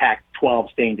with the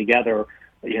Pac-12 staying together,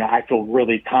 I feel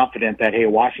really confident that, hey,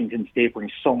 Washington State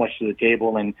brings so much to the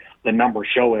table, and the numbers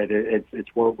show it.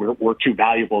 We're too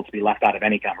valuable to be left out of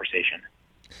any conversation.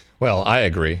 Well, I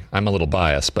agree. I'm a little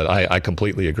biased, but I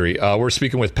completely agree. We're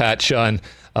speaking with Pat Chun,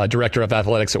 Director of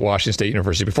Athletics at Washington State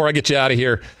University. Before I get you out of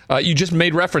here, you just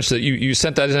made reference that you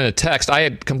sent that in a text. I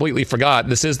had completely forgot.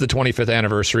 This is the 25th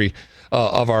anniversary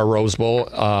of our Rose Bowl.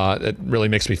 It really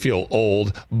makes me feel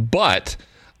old. But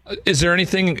is there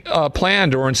anything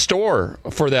planned or in store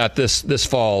for that this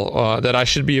fall that I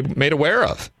should be made aware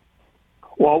of?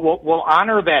 Well, we'll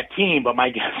honor that team, but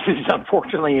my guess is,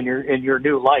 unfortunately, in your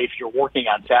new life, you're working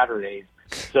on Saturdays,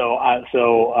 so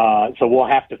we'll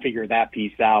have to figure that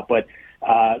piece out. But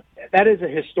that is a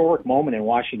historic moment in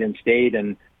Washington State,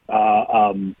 and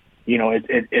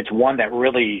it's one that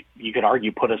really, you could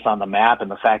argue, put us on the map.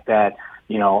 And the fact that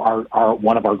our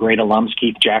one of our great alums,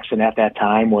 Keith Jackson, at that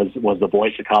time was the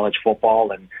voice of college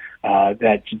football, and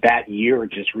that year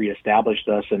just reestablished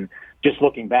us. And just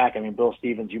looking back, I mean, Bill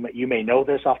Stevens, you may know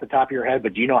this off the top of your head,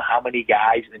 but do you know how many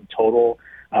guys in total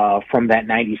from that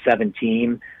 97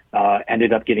 team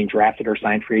ended up getting drafted or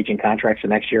signed free agent contracts the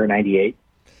next year in '98?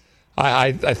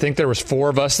 I think there was 4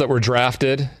 of us that were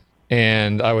drafted,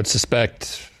 and I would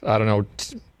suspect,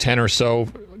 10 or so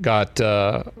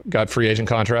got free agent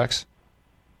contracts.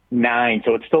 9,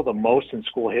 so it's still the most in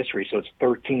school history. So it's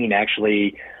 13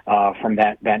 actually from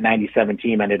that '97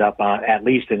 team ended up at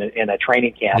least in a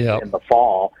training camp in the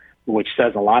fall, which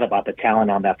says a lot about the talent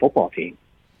on that football team.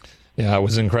 Yeah, it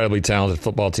was an incredibly talented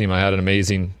football team. I had an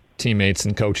amazing teammates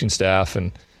and coaching staff,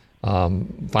 and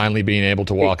finally being able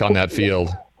to walk on that field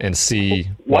and see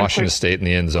Washington State in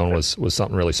the end zone was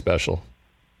something really special.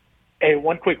 Hey,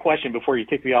 one quick question before you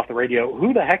kick me off the radio.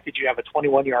 Who the heck did you have a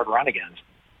 21-yard run against?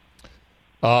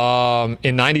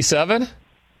 In '97?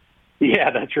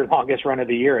 Yeah, that's your longest run of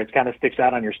the year. It kind of sticks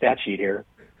out on your stat sheet here.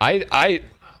 I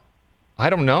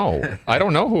don't know. I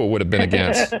don't know who it would have been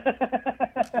against.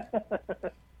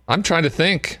 I'm trying to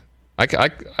think. I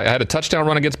had a touchdown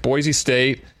run against Boise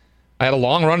State. I had a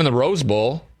long run in the Rose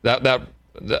Bowl.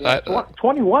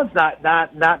 21's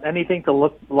not anything to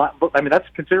look. I mean, that's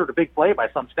considered a big play by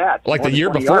some stats. Like the year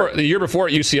before at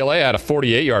UCLA, I had a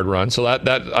 48-yard run, so that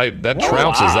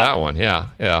trounces that one. Yeah.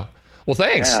 Well,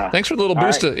 thanks. Yeah. Thanks for the little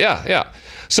boost. Right. Yeah.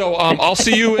 So I'll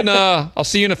see you in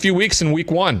a few weeks in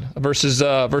Week 1 versus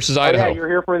Idaho. Yeah, you're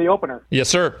here for the opener. Yes,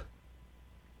 sir.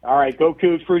 All right, go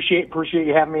Cougs. Appreciate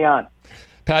you having me on.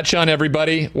 Pat Chun,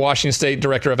 everybody, Washington State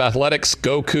Director of Athletics.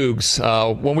 Go Cougs.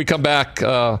 When we come back,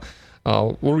 we'll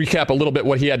recap a little bit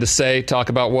what he had to say, talk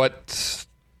about what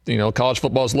college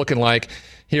football is looking like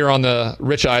here on the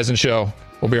Rich Eisen Show.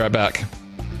 We'll be right back.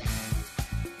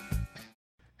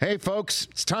 Hey, folks,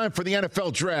 it's time for the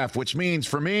NFL Draft, which means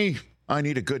for me, I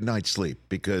need a good night's sleep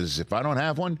because if I don't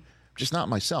have one, I'm just not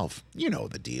myself. You know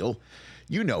the deal.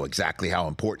 You know exactly how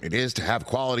important it is to have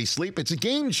quality sleep. It's a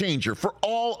game changer for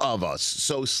all of us.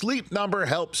 So Sleep Number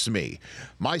helps me.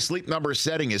 My Sleep Number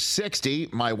setting is 60.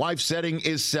 My wife's setting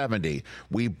is 70.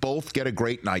 We both get a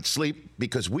great night's sleep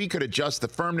because we could adjust the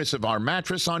firmness of our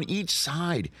mattress on each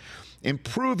side.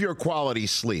 Improve your quality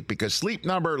sleep because Sleep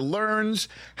Number learns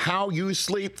how you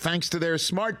sleep thanks to their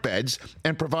smart beds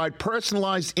and provide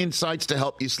personalized insights to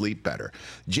help you sleep better.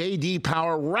 J.D.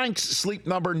 Power ranks Sleep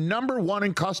Number #1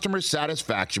 in customer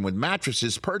satisfaction with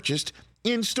mattresses purchased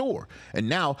in store. And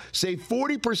now save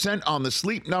 40% on the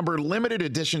Sleep Number limited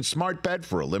edition smart bed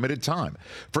for a limited time.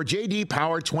 For J.D.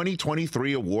 Power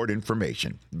 2023 award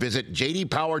information, visit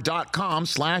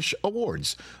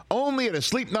jdpower.com/awards. Only at a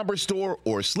Sleep Number store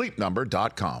or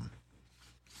sleepnumber.com.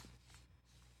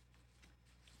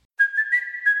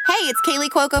 Hey, it's Kaylee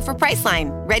Cuoco for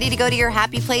Priceline. Ready to go to your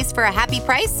happy place for a happy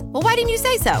price? Well, why didn't you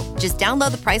say so? Just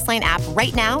download the Priceline app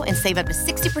right now and save up to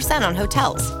 60% on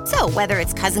hotels. So whether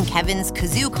it's Cousin Kevin's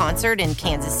Kazoo Concert in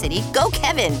Kansas City, go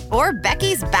Kevin, or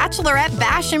Becky's Bachelorette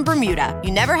Bash in Bermuda,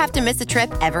 you never have to miss a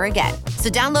trip ever again. So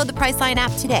download the Priceline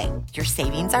app today. Your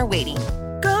savings are waiting.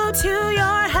 Go to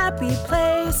your happy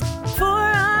place for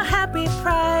a happy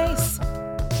price.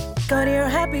 Go to your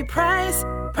happy price,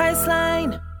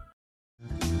 Priceline.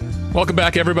 Welcome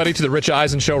back, everybody, to the Rich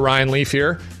Eisen Show. Ryan Leaf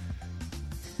here,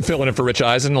 filling in for Rich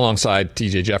Eisen alongside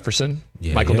TJ Jefferson,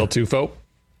 Michael Del Tufo,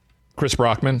 Chris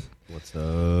Brockman. What's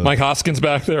up? Mike Hoskins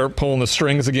back there pulling the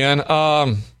strings again.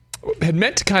 Had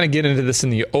meant to kind of get into this in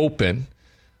the open.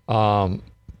 But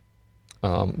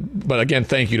again,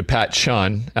 thank you to Pat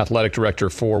Chun, Athletic Director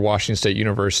for Washington State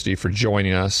University, for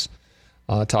joining us,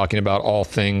 talking about all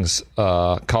things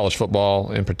college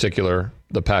football, in particular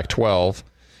the Pac-12.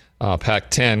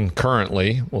 Pac-10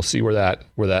 currently. We'll see where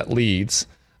that leads.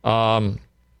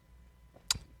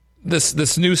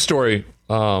 This news story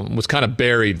was kind of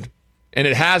buried, and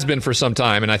it has been for some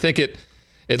time, and I think it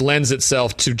lends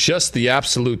itself to just the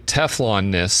absolute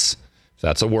Teflon-ness, if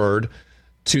that's a word,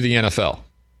 to the NFL,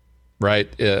 right?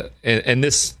 And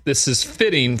this is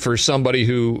fitting for somebody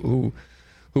who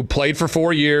played for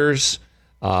 4 years,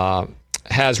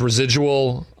 has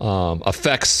residual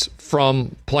effects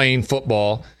from playing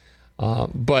football.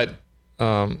 But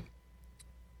a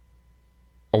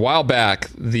while back,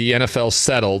 the NFL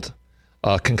settled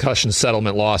a concussion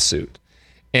settlement lawsuit.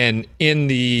 And in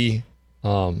the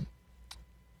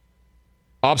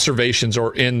observations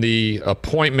or in the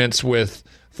appointments with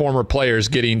former players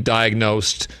getting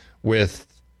diagnosed with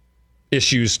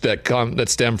issues that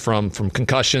stem from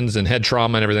concussions and head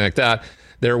trauma and everything like that,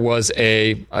 there was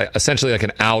essentially like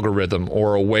an algorithm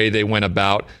or a way they went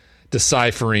about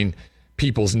deciphering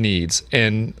people's needs.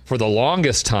 And for the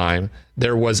longest time,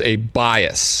 there was a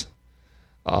bias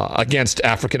against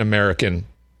African-American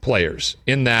players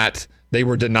in that they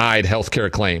were denied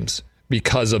healthcare claims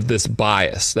because of this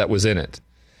bias that was in it.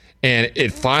 And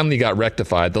it finally got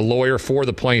rectified. The lawyer for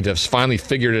the plaintiffs finally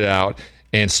figured it out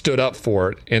and stood up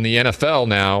for it. And the NFL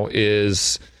now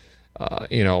is,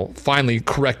 finally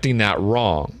correcting that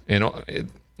wrong. And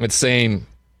it's saying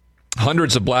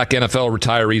hundreds of black NFL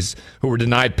retirees who were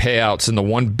denied payouts in the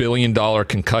 $1 billion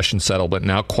concussion settlement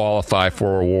now qualify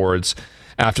for awards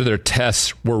after their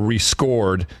tests were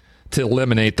rescored to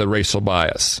eliminate the racial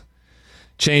bias.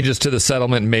 Changes to the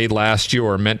settlement made last year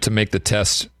are meant to make the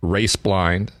tests race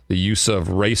blind. The use of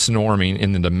race norming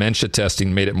in the dementia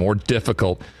testing made it more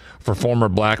difficult for former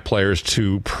black players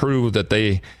to prove that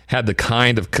they had the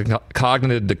kind of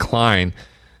cognitive decline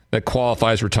that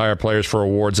qualifies retired players for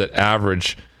awards that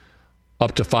average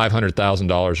up to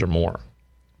 $500,000 or more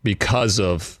because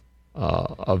of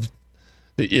the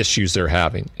issues they're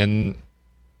having. And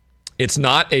it's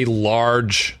not a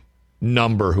large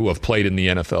number who have played in the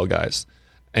NFL, guys.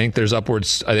 I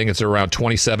think it's around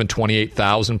 27,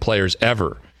 28,000 players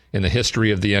ever in the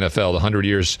history of the NFL, the 100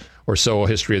 years or so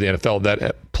history of the NFL that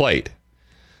have played.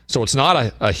 So it's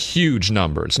not a huge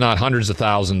number. It's not hundreds of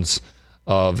thousands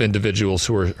of individuals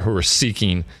who are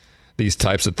seeking these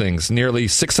types of things. Nearly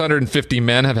 650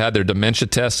 men have had their dementia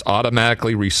tests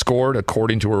automatically rescored,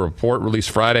 according to a report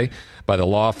released Friday by the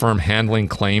law firm handling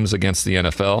claims against the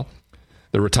NFL.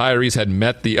 The retirees had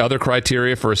met the other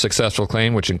criteria for a successful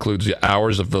claim, which includes the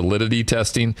hours of validity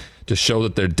testing to show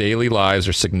that their daily lives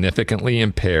are significantly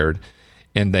impaired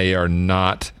and they are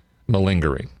not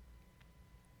malingering.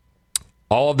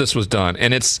 All of this was done,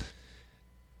 and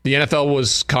the NFL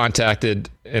was contacted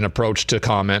and approached to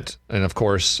comment, and of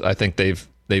course, I think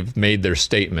they've made their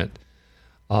statement.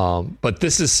 But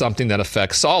this is something that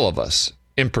affects all of us,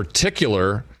 in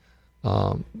particular,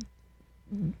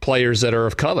 players that are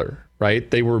of color.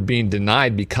 Right? They were being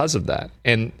denied because of that.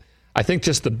 And I think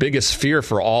just the biggest fear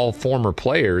for all former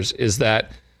players is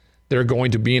that they're going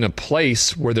to be in a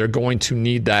place where they're going to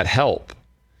need that help,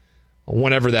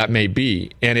 whenever that may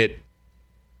be. And it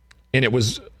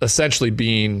was essentially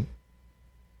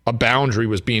a boundary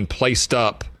was being placed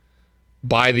up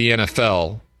by the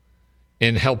NFL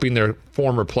in helping their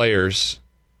former players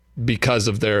because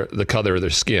of the color of their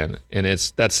skin. And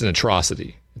that's an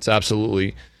atrocity. It's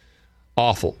absolutely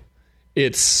awful.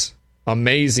 It's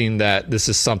amazing that this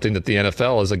is something that the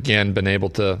NFL has again been able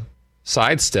to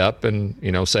sidestep and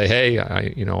say,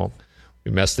 hey,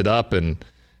 we messed it up and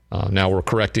now we're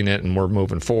correcting it and we're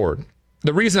moving forward.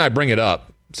 The reason I bring it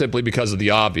up simply because of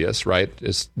the obvious, right,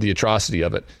 is the atrocity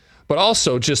of it, but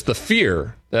also just the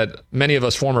fear that many of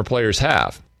us former players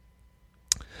have.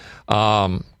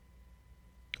 I've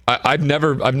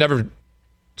never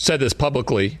said this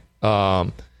publicly.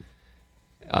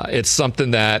 It's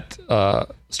something that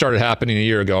started happening a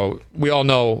year ago. We all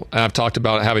know, and I've talked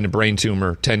about having a brain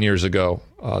tumor 10 years ago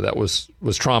that was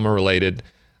trauma related.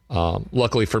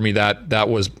 Luckily for me, that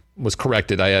was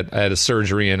corrected. I had a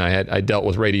surgery and I dealt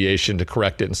with radiation to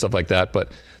correct it and stuff like that.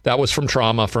 But that was from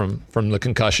trauma, from the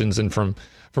concussions and from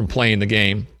playing the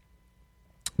game.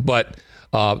 But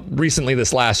recently,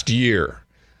 this last year,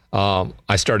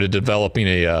 I started developing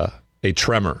a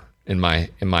tremor in my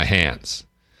hands.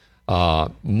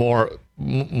 More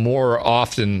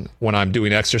often when I'm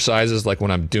doing exercises, like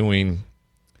when I'm doing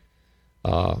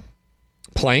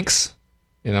planks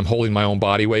and I'm holding my own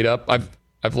body weight up.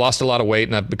 I've lost a lot of weight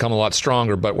and I've become a lot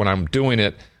stronger, but when I'm doing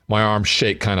it, my arms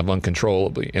shake kind of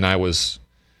uncontrollably, and I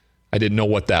didn't know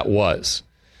what that was,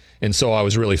 and so I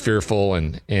was really fearful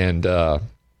and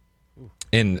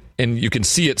you can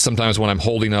see it sometimes when I'm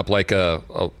holding up like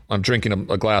I'm drinking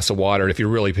a glass of water. And if you're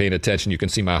really paying attention, you can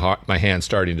see my hand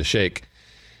starting to shake,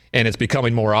 and it's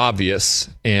becoming more obvious.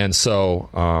 And so,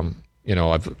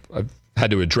 I've had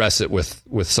to address it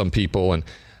with some people, and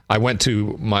I went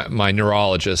to my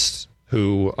neurologist,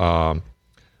 who,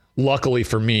 luckily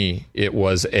for me, it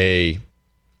was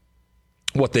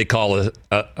what they call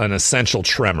an essential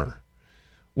tremor,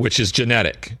 which is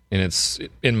genetic, and it's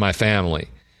in my family.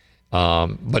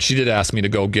 But she did ask me to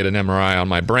go get an MRI on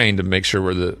my brain to make sure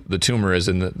where the tumor is,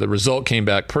 and the result came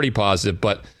back pretty positive.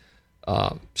 But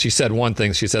she said one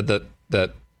thing. She said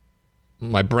that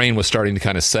my brain was starting to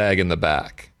kind of sag in the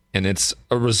back, and it's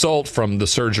a result from the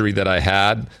surgery that I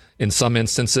had in some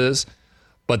instances.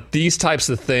 But these types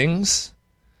of things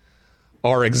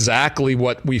are exactly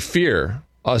what we fear,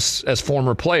 us as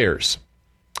former players.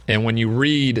 And when you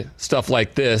read stuff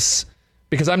like this,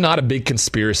 because I'm not a big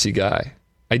conspiracy guy,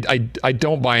 I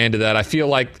don't buy into that. I feel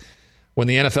like when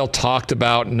the NFL talked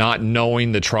about not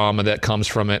knowing the trauma that comes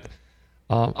from it,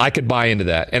 I could buy into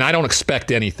that. And I don't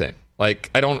expect anything. Like,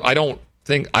 I don't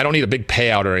need a big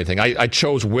payout or anything. I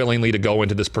chose willingly to go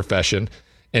into this profession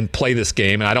and play this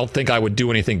game, and I don't think I would do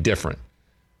anything different,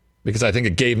 because I think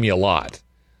it gave me a lot.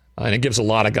 And it gives a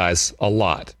lot of guys a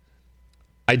lot.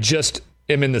 I just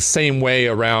am in the same way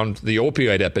around the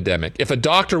opioid epidemic. If a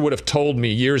doctor would have told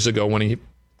me years ago when he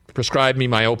prescribed me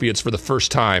my opiates for the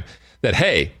first time that,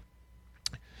 hey,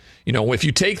 if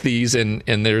you take these and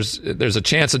there's a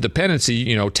chance of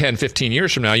dependency, 10, 15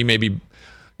 years from now, you may be,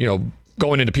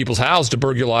 going into people's house to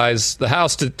burglarize the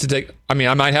house to take. I mean,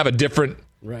 I might have a different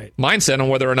mindset on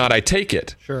whether or not I take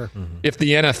it. Sure. Mm-hmm. If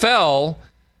the NFL,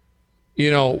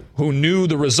 who knew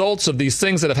the results of these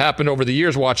things that have happened over the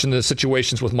years, watching the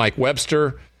situations with Mike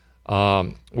Webster,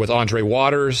 with Andre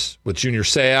Waters, with Junior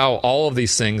Seau, all of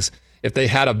these things, if they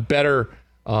had a better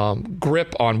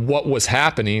grip on what was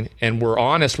happening and were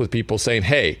honest with people saying,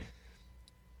 hey,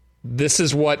 this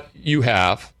is what you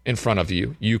have in front of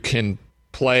you. You can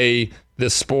play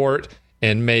this sport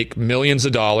and make millions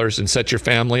of dollars and set your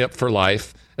family up for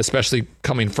life, especially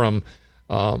coming from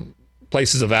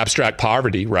places of abstract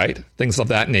poverty, right? Things of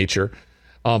that nature.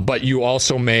 But you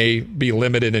also may be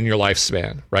limited in your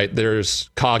lifespan, right? There's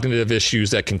cognitive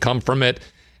issues that can come from it.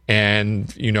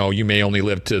 And, you may only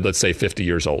live to, let's say, 50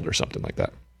 years old or something like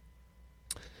that.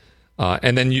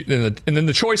 And then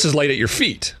the choice is laid at your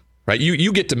feet, right?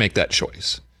 You get to make that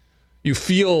choice. You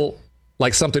feel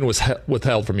like something was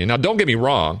withheld from you. Now, don't get me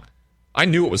wrong. I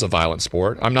knew it was a violent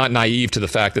sport. I'm not naive to the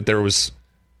fact that there was,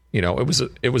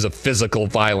 it was a physical,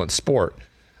 violent sport.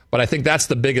 But I think that's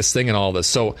the biggest thing in all this.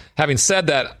 So having said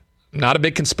that, I'm not a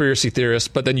big conspiracy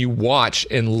theorist, but then you watch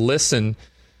and listen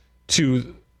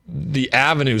to the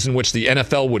avenues in which the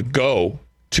NFL would go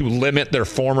to limit their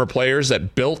former players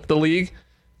that built the league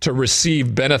to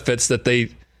receive benefits that they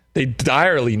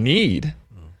direly need.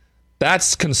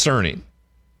 That's concerning.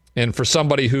 And for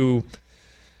somebody who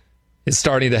is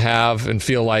starting to have and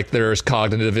feel like there's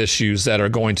cognitive issues that are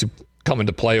going to come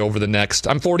into play over the next,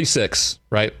 I'm 46,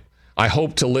 right? I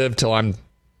hope to live till I'm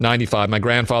 95. My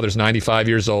grandfather's 95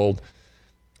 years old.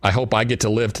 I hope I get to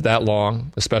live to that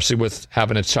long, especially with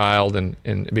having a child and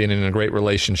being in a great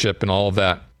relationship and all of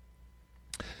that.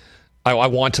 I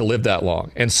want to live that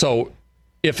long. And so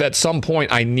if at some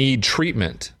point I need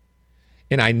treatment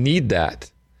and I need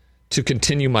that to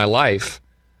continue my life,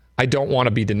 I don't want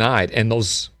to be denied. And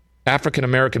those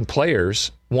African-American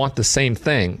players want the same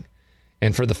thing.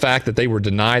 And for the fact that they were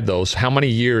denied those, how many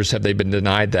years have they been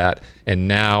denied that? And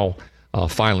now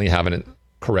finally having it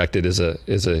corrected is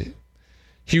a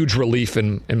huge relief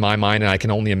in my mind, and I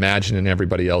can only imagine in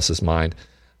everybody else's mind.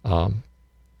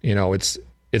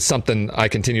 It's something I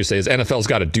continue to say is NFL's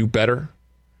got to do better.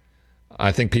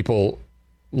 I think people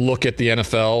look at the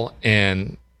NFL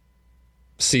and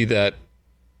see that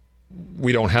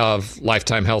we don't have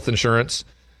lifetime health insurance.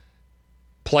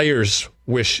 Players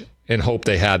wish and hope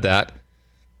they had that.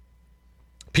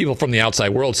 People from the outside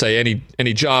world say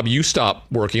any job you stop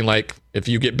working, like if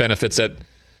you get benefits at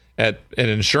an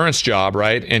insurance job,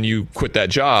 right, and you quit that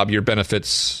job, your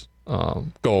benefits go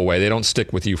away. They don't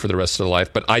stick with you for the rest of the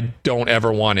life. But I don't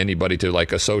ever want anybody to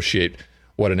associate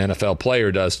what an NFL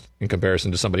player does in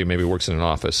comparison to somebody who maybe works in an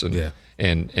office. And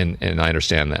I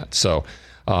understand that. So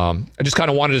I just kind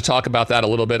of wanted to talk about that a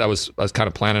little bit. I was kind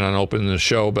of planning on opening the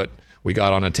show, but we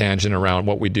got on a tangent around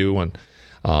what we do and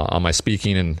on my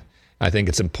speaking. And I think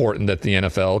it's important that the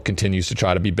NFL continues to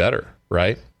try to be better,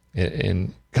 right?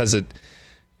 And because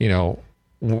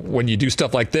when you do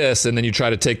stuff like this and then you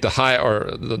try to take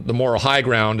the moral high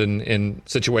ground in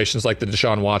situations like the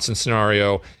Deshaun Watson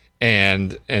scenario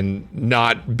and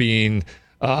not being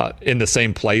in the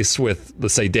same place with,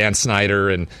 let's say, Dan Snyder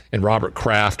and Robert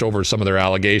Kraft over some of their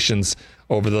allegations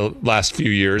over the last few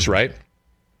years, right?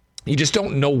 You just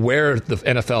don't know where the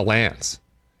NFL lands.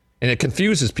 And it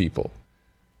confuses people.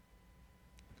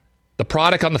 The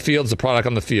product on the field is the product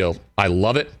on the field. I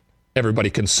love it. Everybody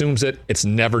consumes it. It's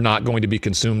never not going to be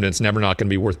consumed, and it's never not going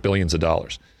to be worth billions of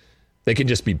dollars. They can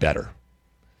just be better.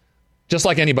 Just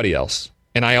like anybody else.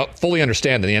 And I fully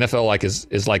understand that the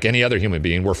NFL is like any other human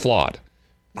being. We're flawed.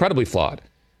 Incredibly flawed.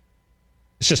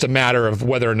 It's just a matter of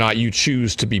whether or not you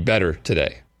choose to be better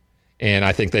today. And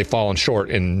I think they've fallen short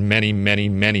in many, many,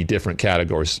 many different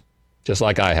categories, just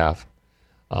like I have.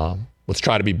 Let's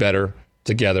try to be better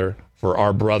together for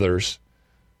our brothers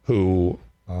who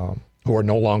are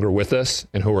no longer with us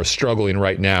and who are struggling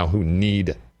right now, who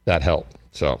need that help.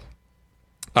 So,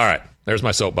 all right, there's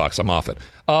my soapbox. I'm off it.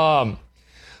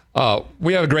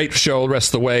 We have a great show the rest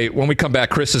of the way. When we come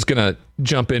back, Chris is going to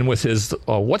jump in with his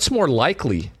What's More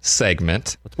Likely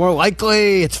segment. What's more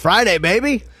likely? It's Friday,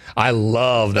 baby. I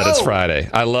love that it's Friday.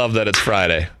 I love that it's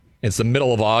Friday. It's the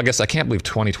middle of August. I can't believe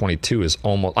 2022 is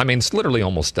it's literally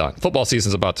almost done. Football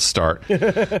season's about to start.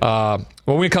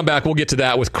 When we come back, we'll get to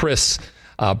that with Chris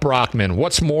Brockman.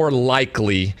 What's more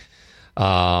likely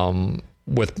I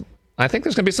think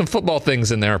there's going to be some football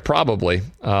things in there, probably.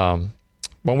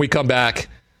 When we come back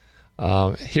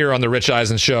here on the Rich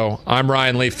Eisen Show, I'm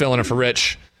Ryan Lee filling in for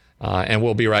Rich, and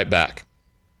we'll be right back.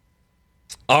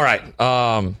 All right.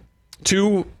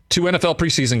 Two NFL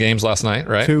preseason games last night,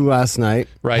 right? 2 last night.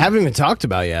 Right. Haven't even talked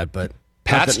about yet, but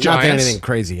Pats not Giants. that anything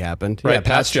crazy happened. Right,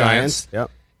 Pats Giants.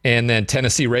 Yep. And then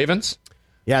Tennessee Ravens.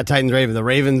 Yeah, Titans Ravens. The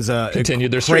Ravens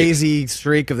continued their crazy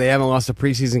streak of they haven't lost a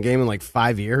preseason game in like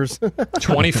 5 years.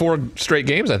 24 straight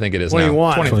games, I think it is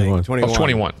 21, now.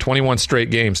 21. 21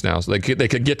 straight games now. So they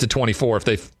could get to 24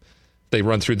 if they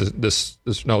run through this.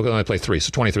 No, they only play 3, so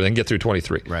 23. They can get through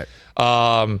 23. Right.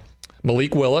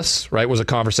 Malik Willis, right, was a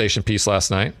conversation piece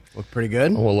last night. Looked pretty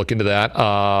good. We'll look into that.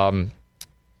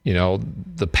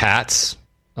 The Pats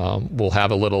will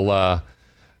have a little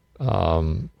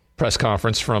press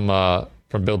conference from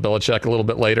Bill Belichick a little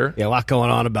bit later. Yeah, a lot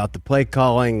going on about the play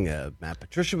calling. Matt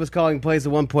Patricia was calling plays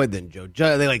at one point. Then Joe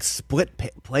Judge. They split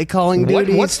play calling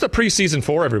duties. What's the preseason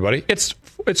for, everybody? It's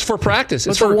for practice.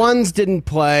 But the ones didn't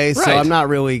play, so Right. I'm not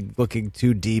really looking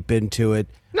too deep into it.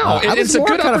 No, I was it's a more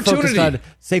good kind of opportunity. focused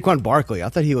on Saquon Barkley. I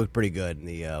thought he looked pretty good in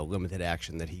the limited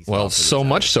action that he saw. Well, so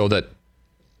much so that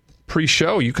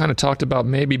pre-show you kind of talked about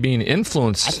maybe being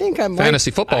influenced. I think I might,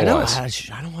 fantasy football wise.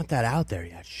 I don't want that out there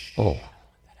yet. Oh,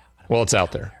 well, it's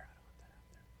out there.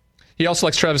 He also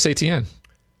likes Travis Etienne.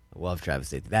 I love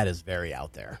Travis Etienne. That is very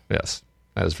out there. Yes,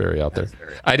 that is very out there.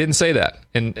 I didn't say that,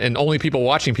 and only people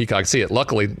watching Peacock see it.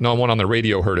 Luckily, no one on the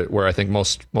radio heard it, where I think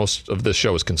most of this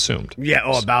show is consumed. Yeah.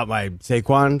 Oh, about my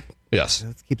Saquon. Yes.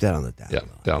 Let's keep that on the down. Yeah,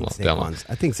 down low.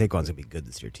 I think Saquon's gonna be good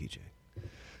this year, TJ.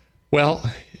 Well,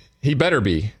 he better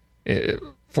be,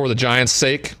 for the Giants'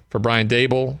 sake, for Brian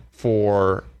Dable,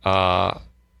 for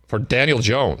Daniel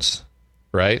Jones,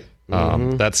 right?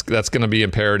 That's going to be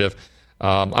imperative.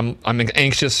 I'm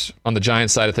anxious on the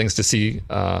Giants side of things to see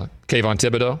Kayvon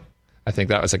Thibodeau. I think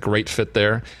that was a great fit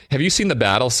there. Have you seen the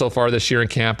battle so far this year in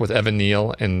camp with Evan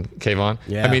Neal and Kayvon?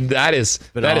 Yeah. I mean, that is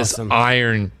awesome.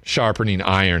 iron sharpening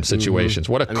iron situations.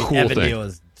 What a cool Evan thing. Neal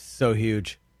is so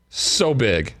huge. So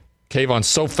big. Kayvon's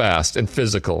so fast and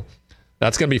physical.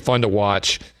 That's going to be fun to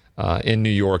watch in New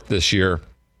York this year.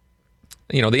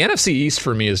 You know, the NFC East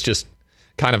for me is just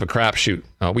kind of a crapshoot.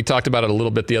 We talked about it a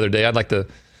little bit the other day. I'd like to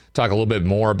talk a little bit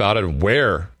more about it.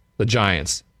 Where the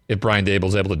Giants, if Brian Dable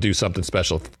is able to do something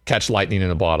special, catch lightning in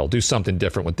a bottle, do something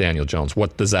different with Daniel Jones,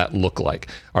 what does that look like?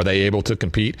 Are they able to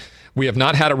compete? We have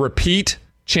not had a repeat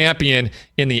champion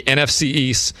in the NFC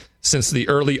East since the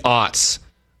early aughts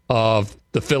of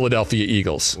the Philadelphia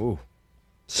Eagles. Ooh.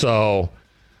 So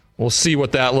we'll see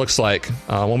what that looks like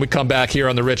when we come back here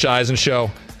on the Rich Eisen Show.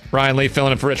 Ryan Lee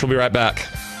filling in for Rich. We'll be right back.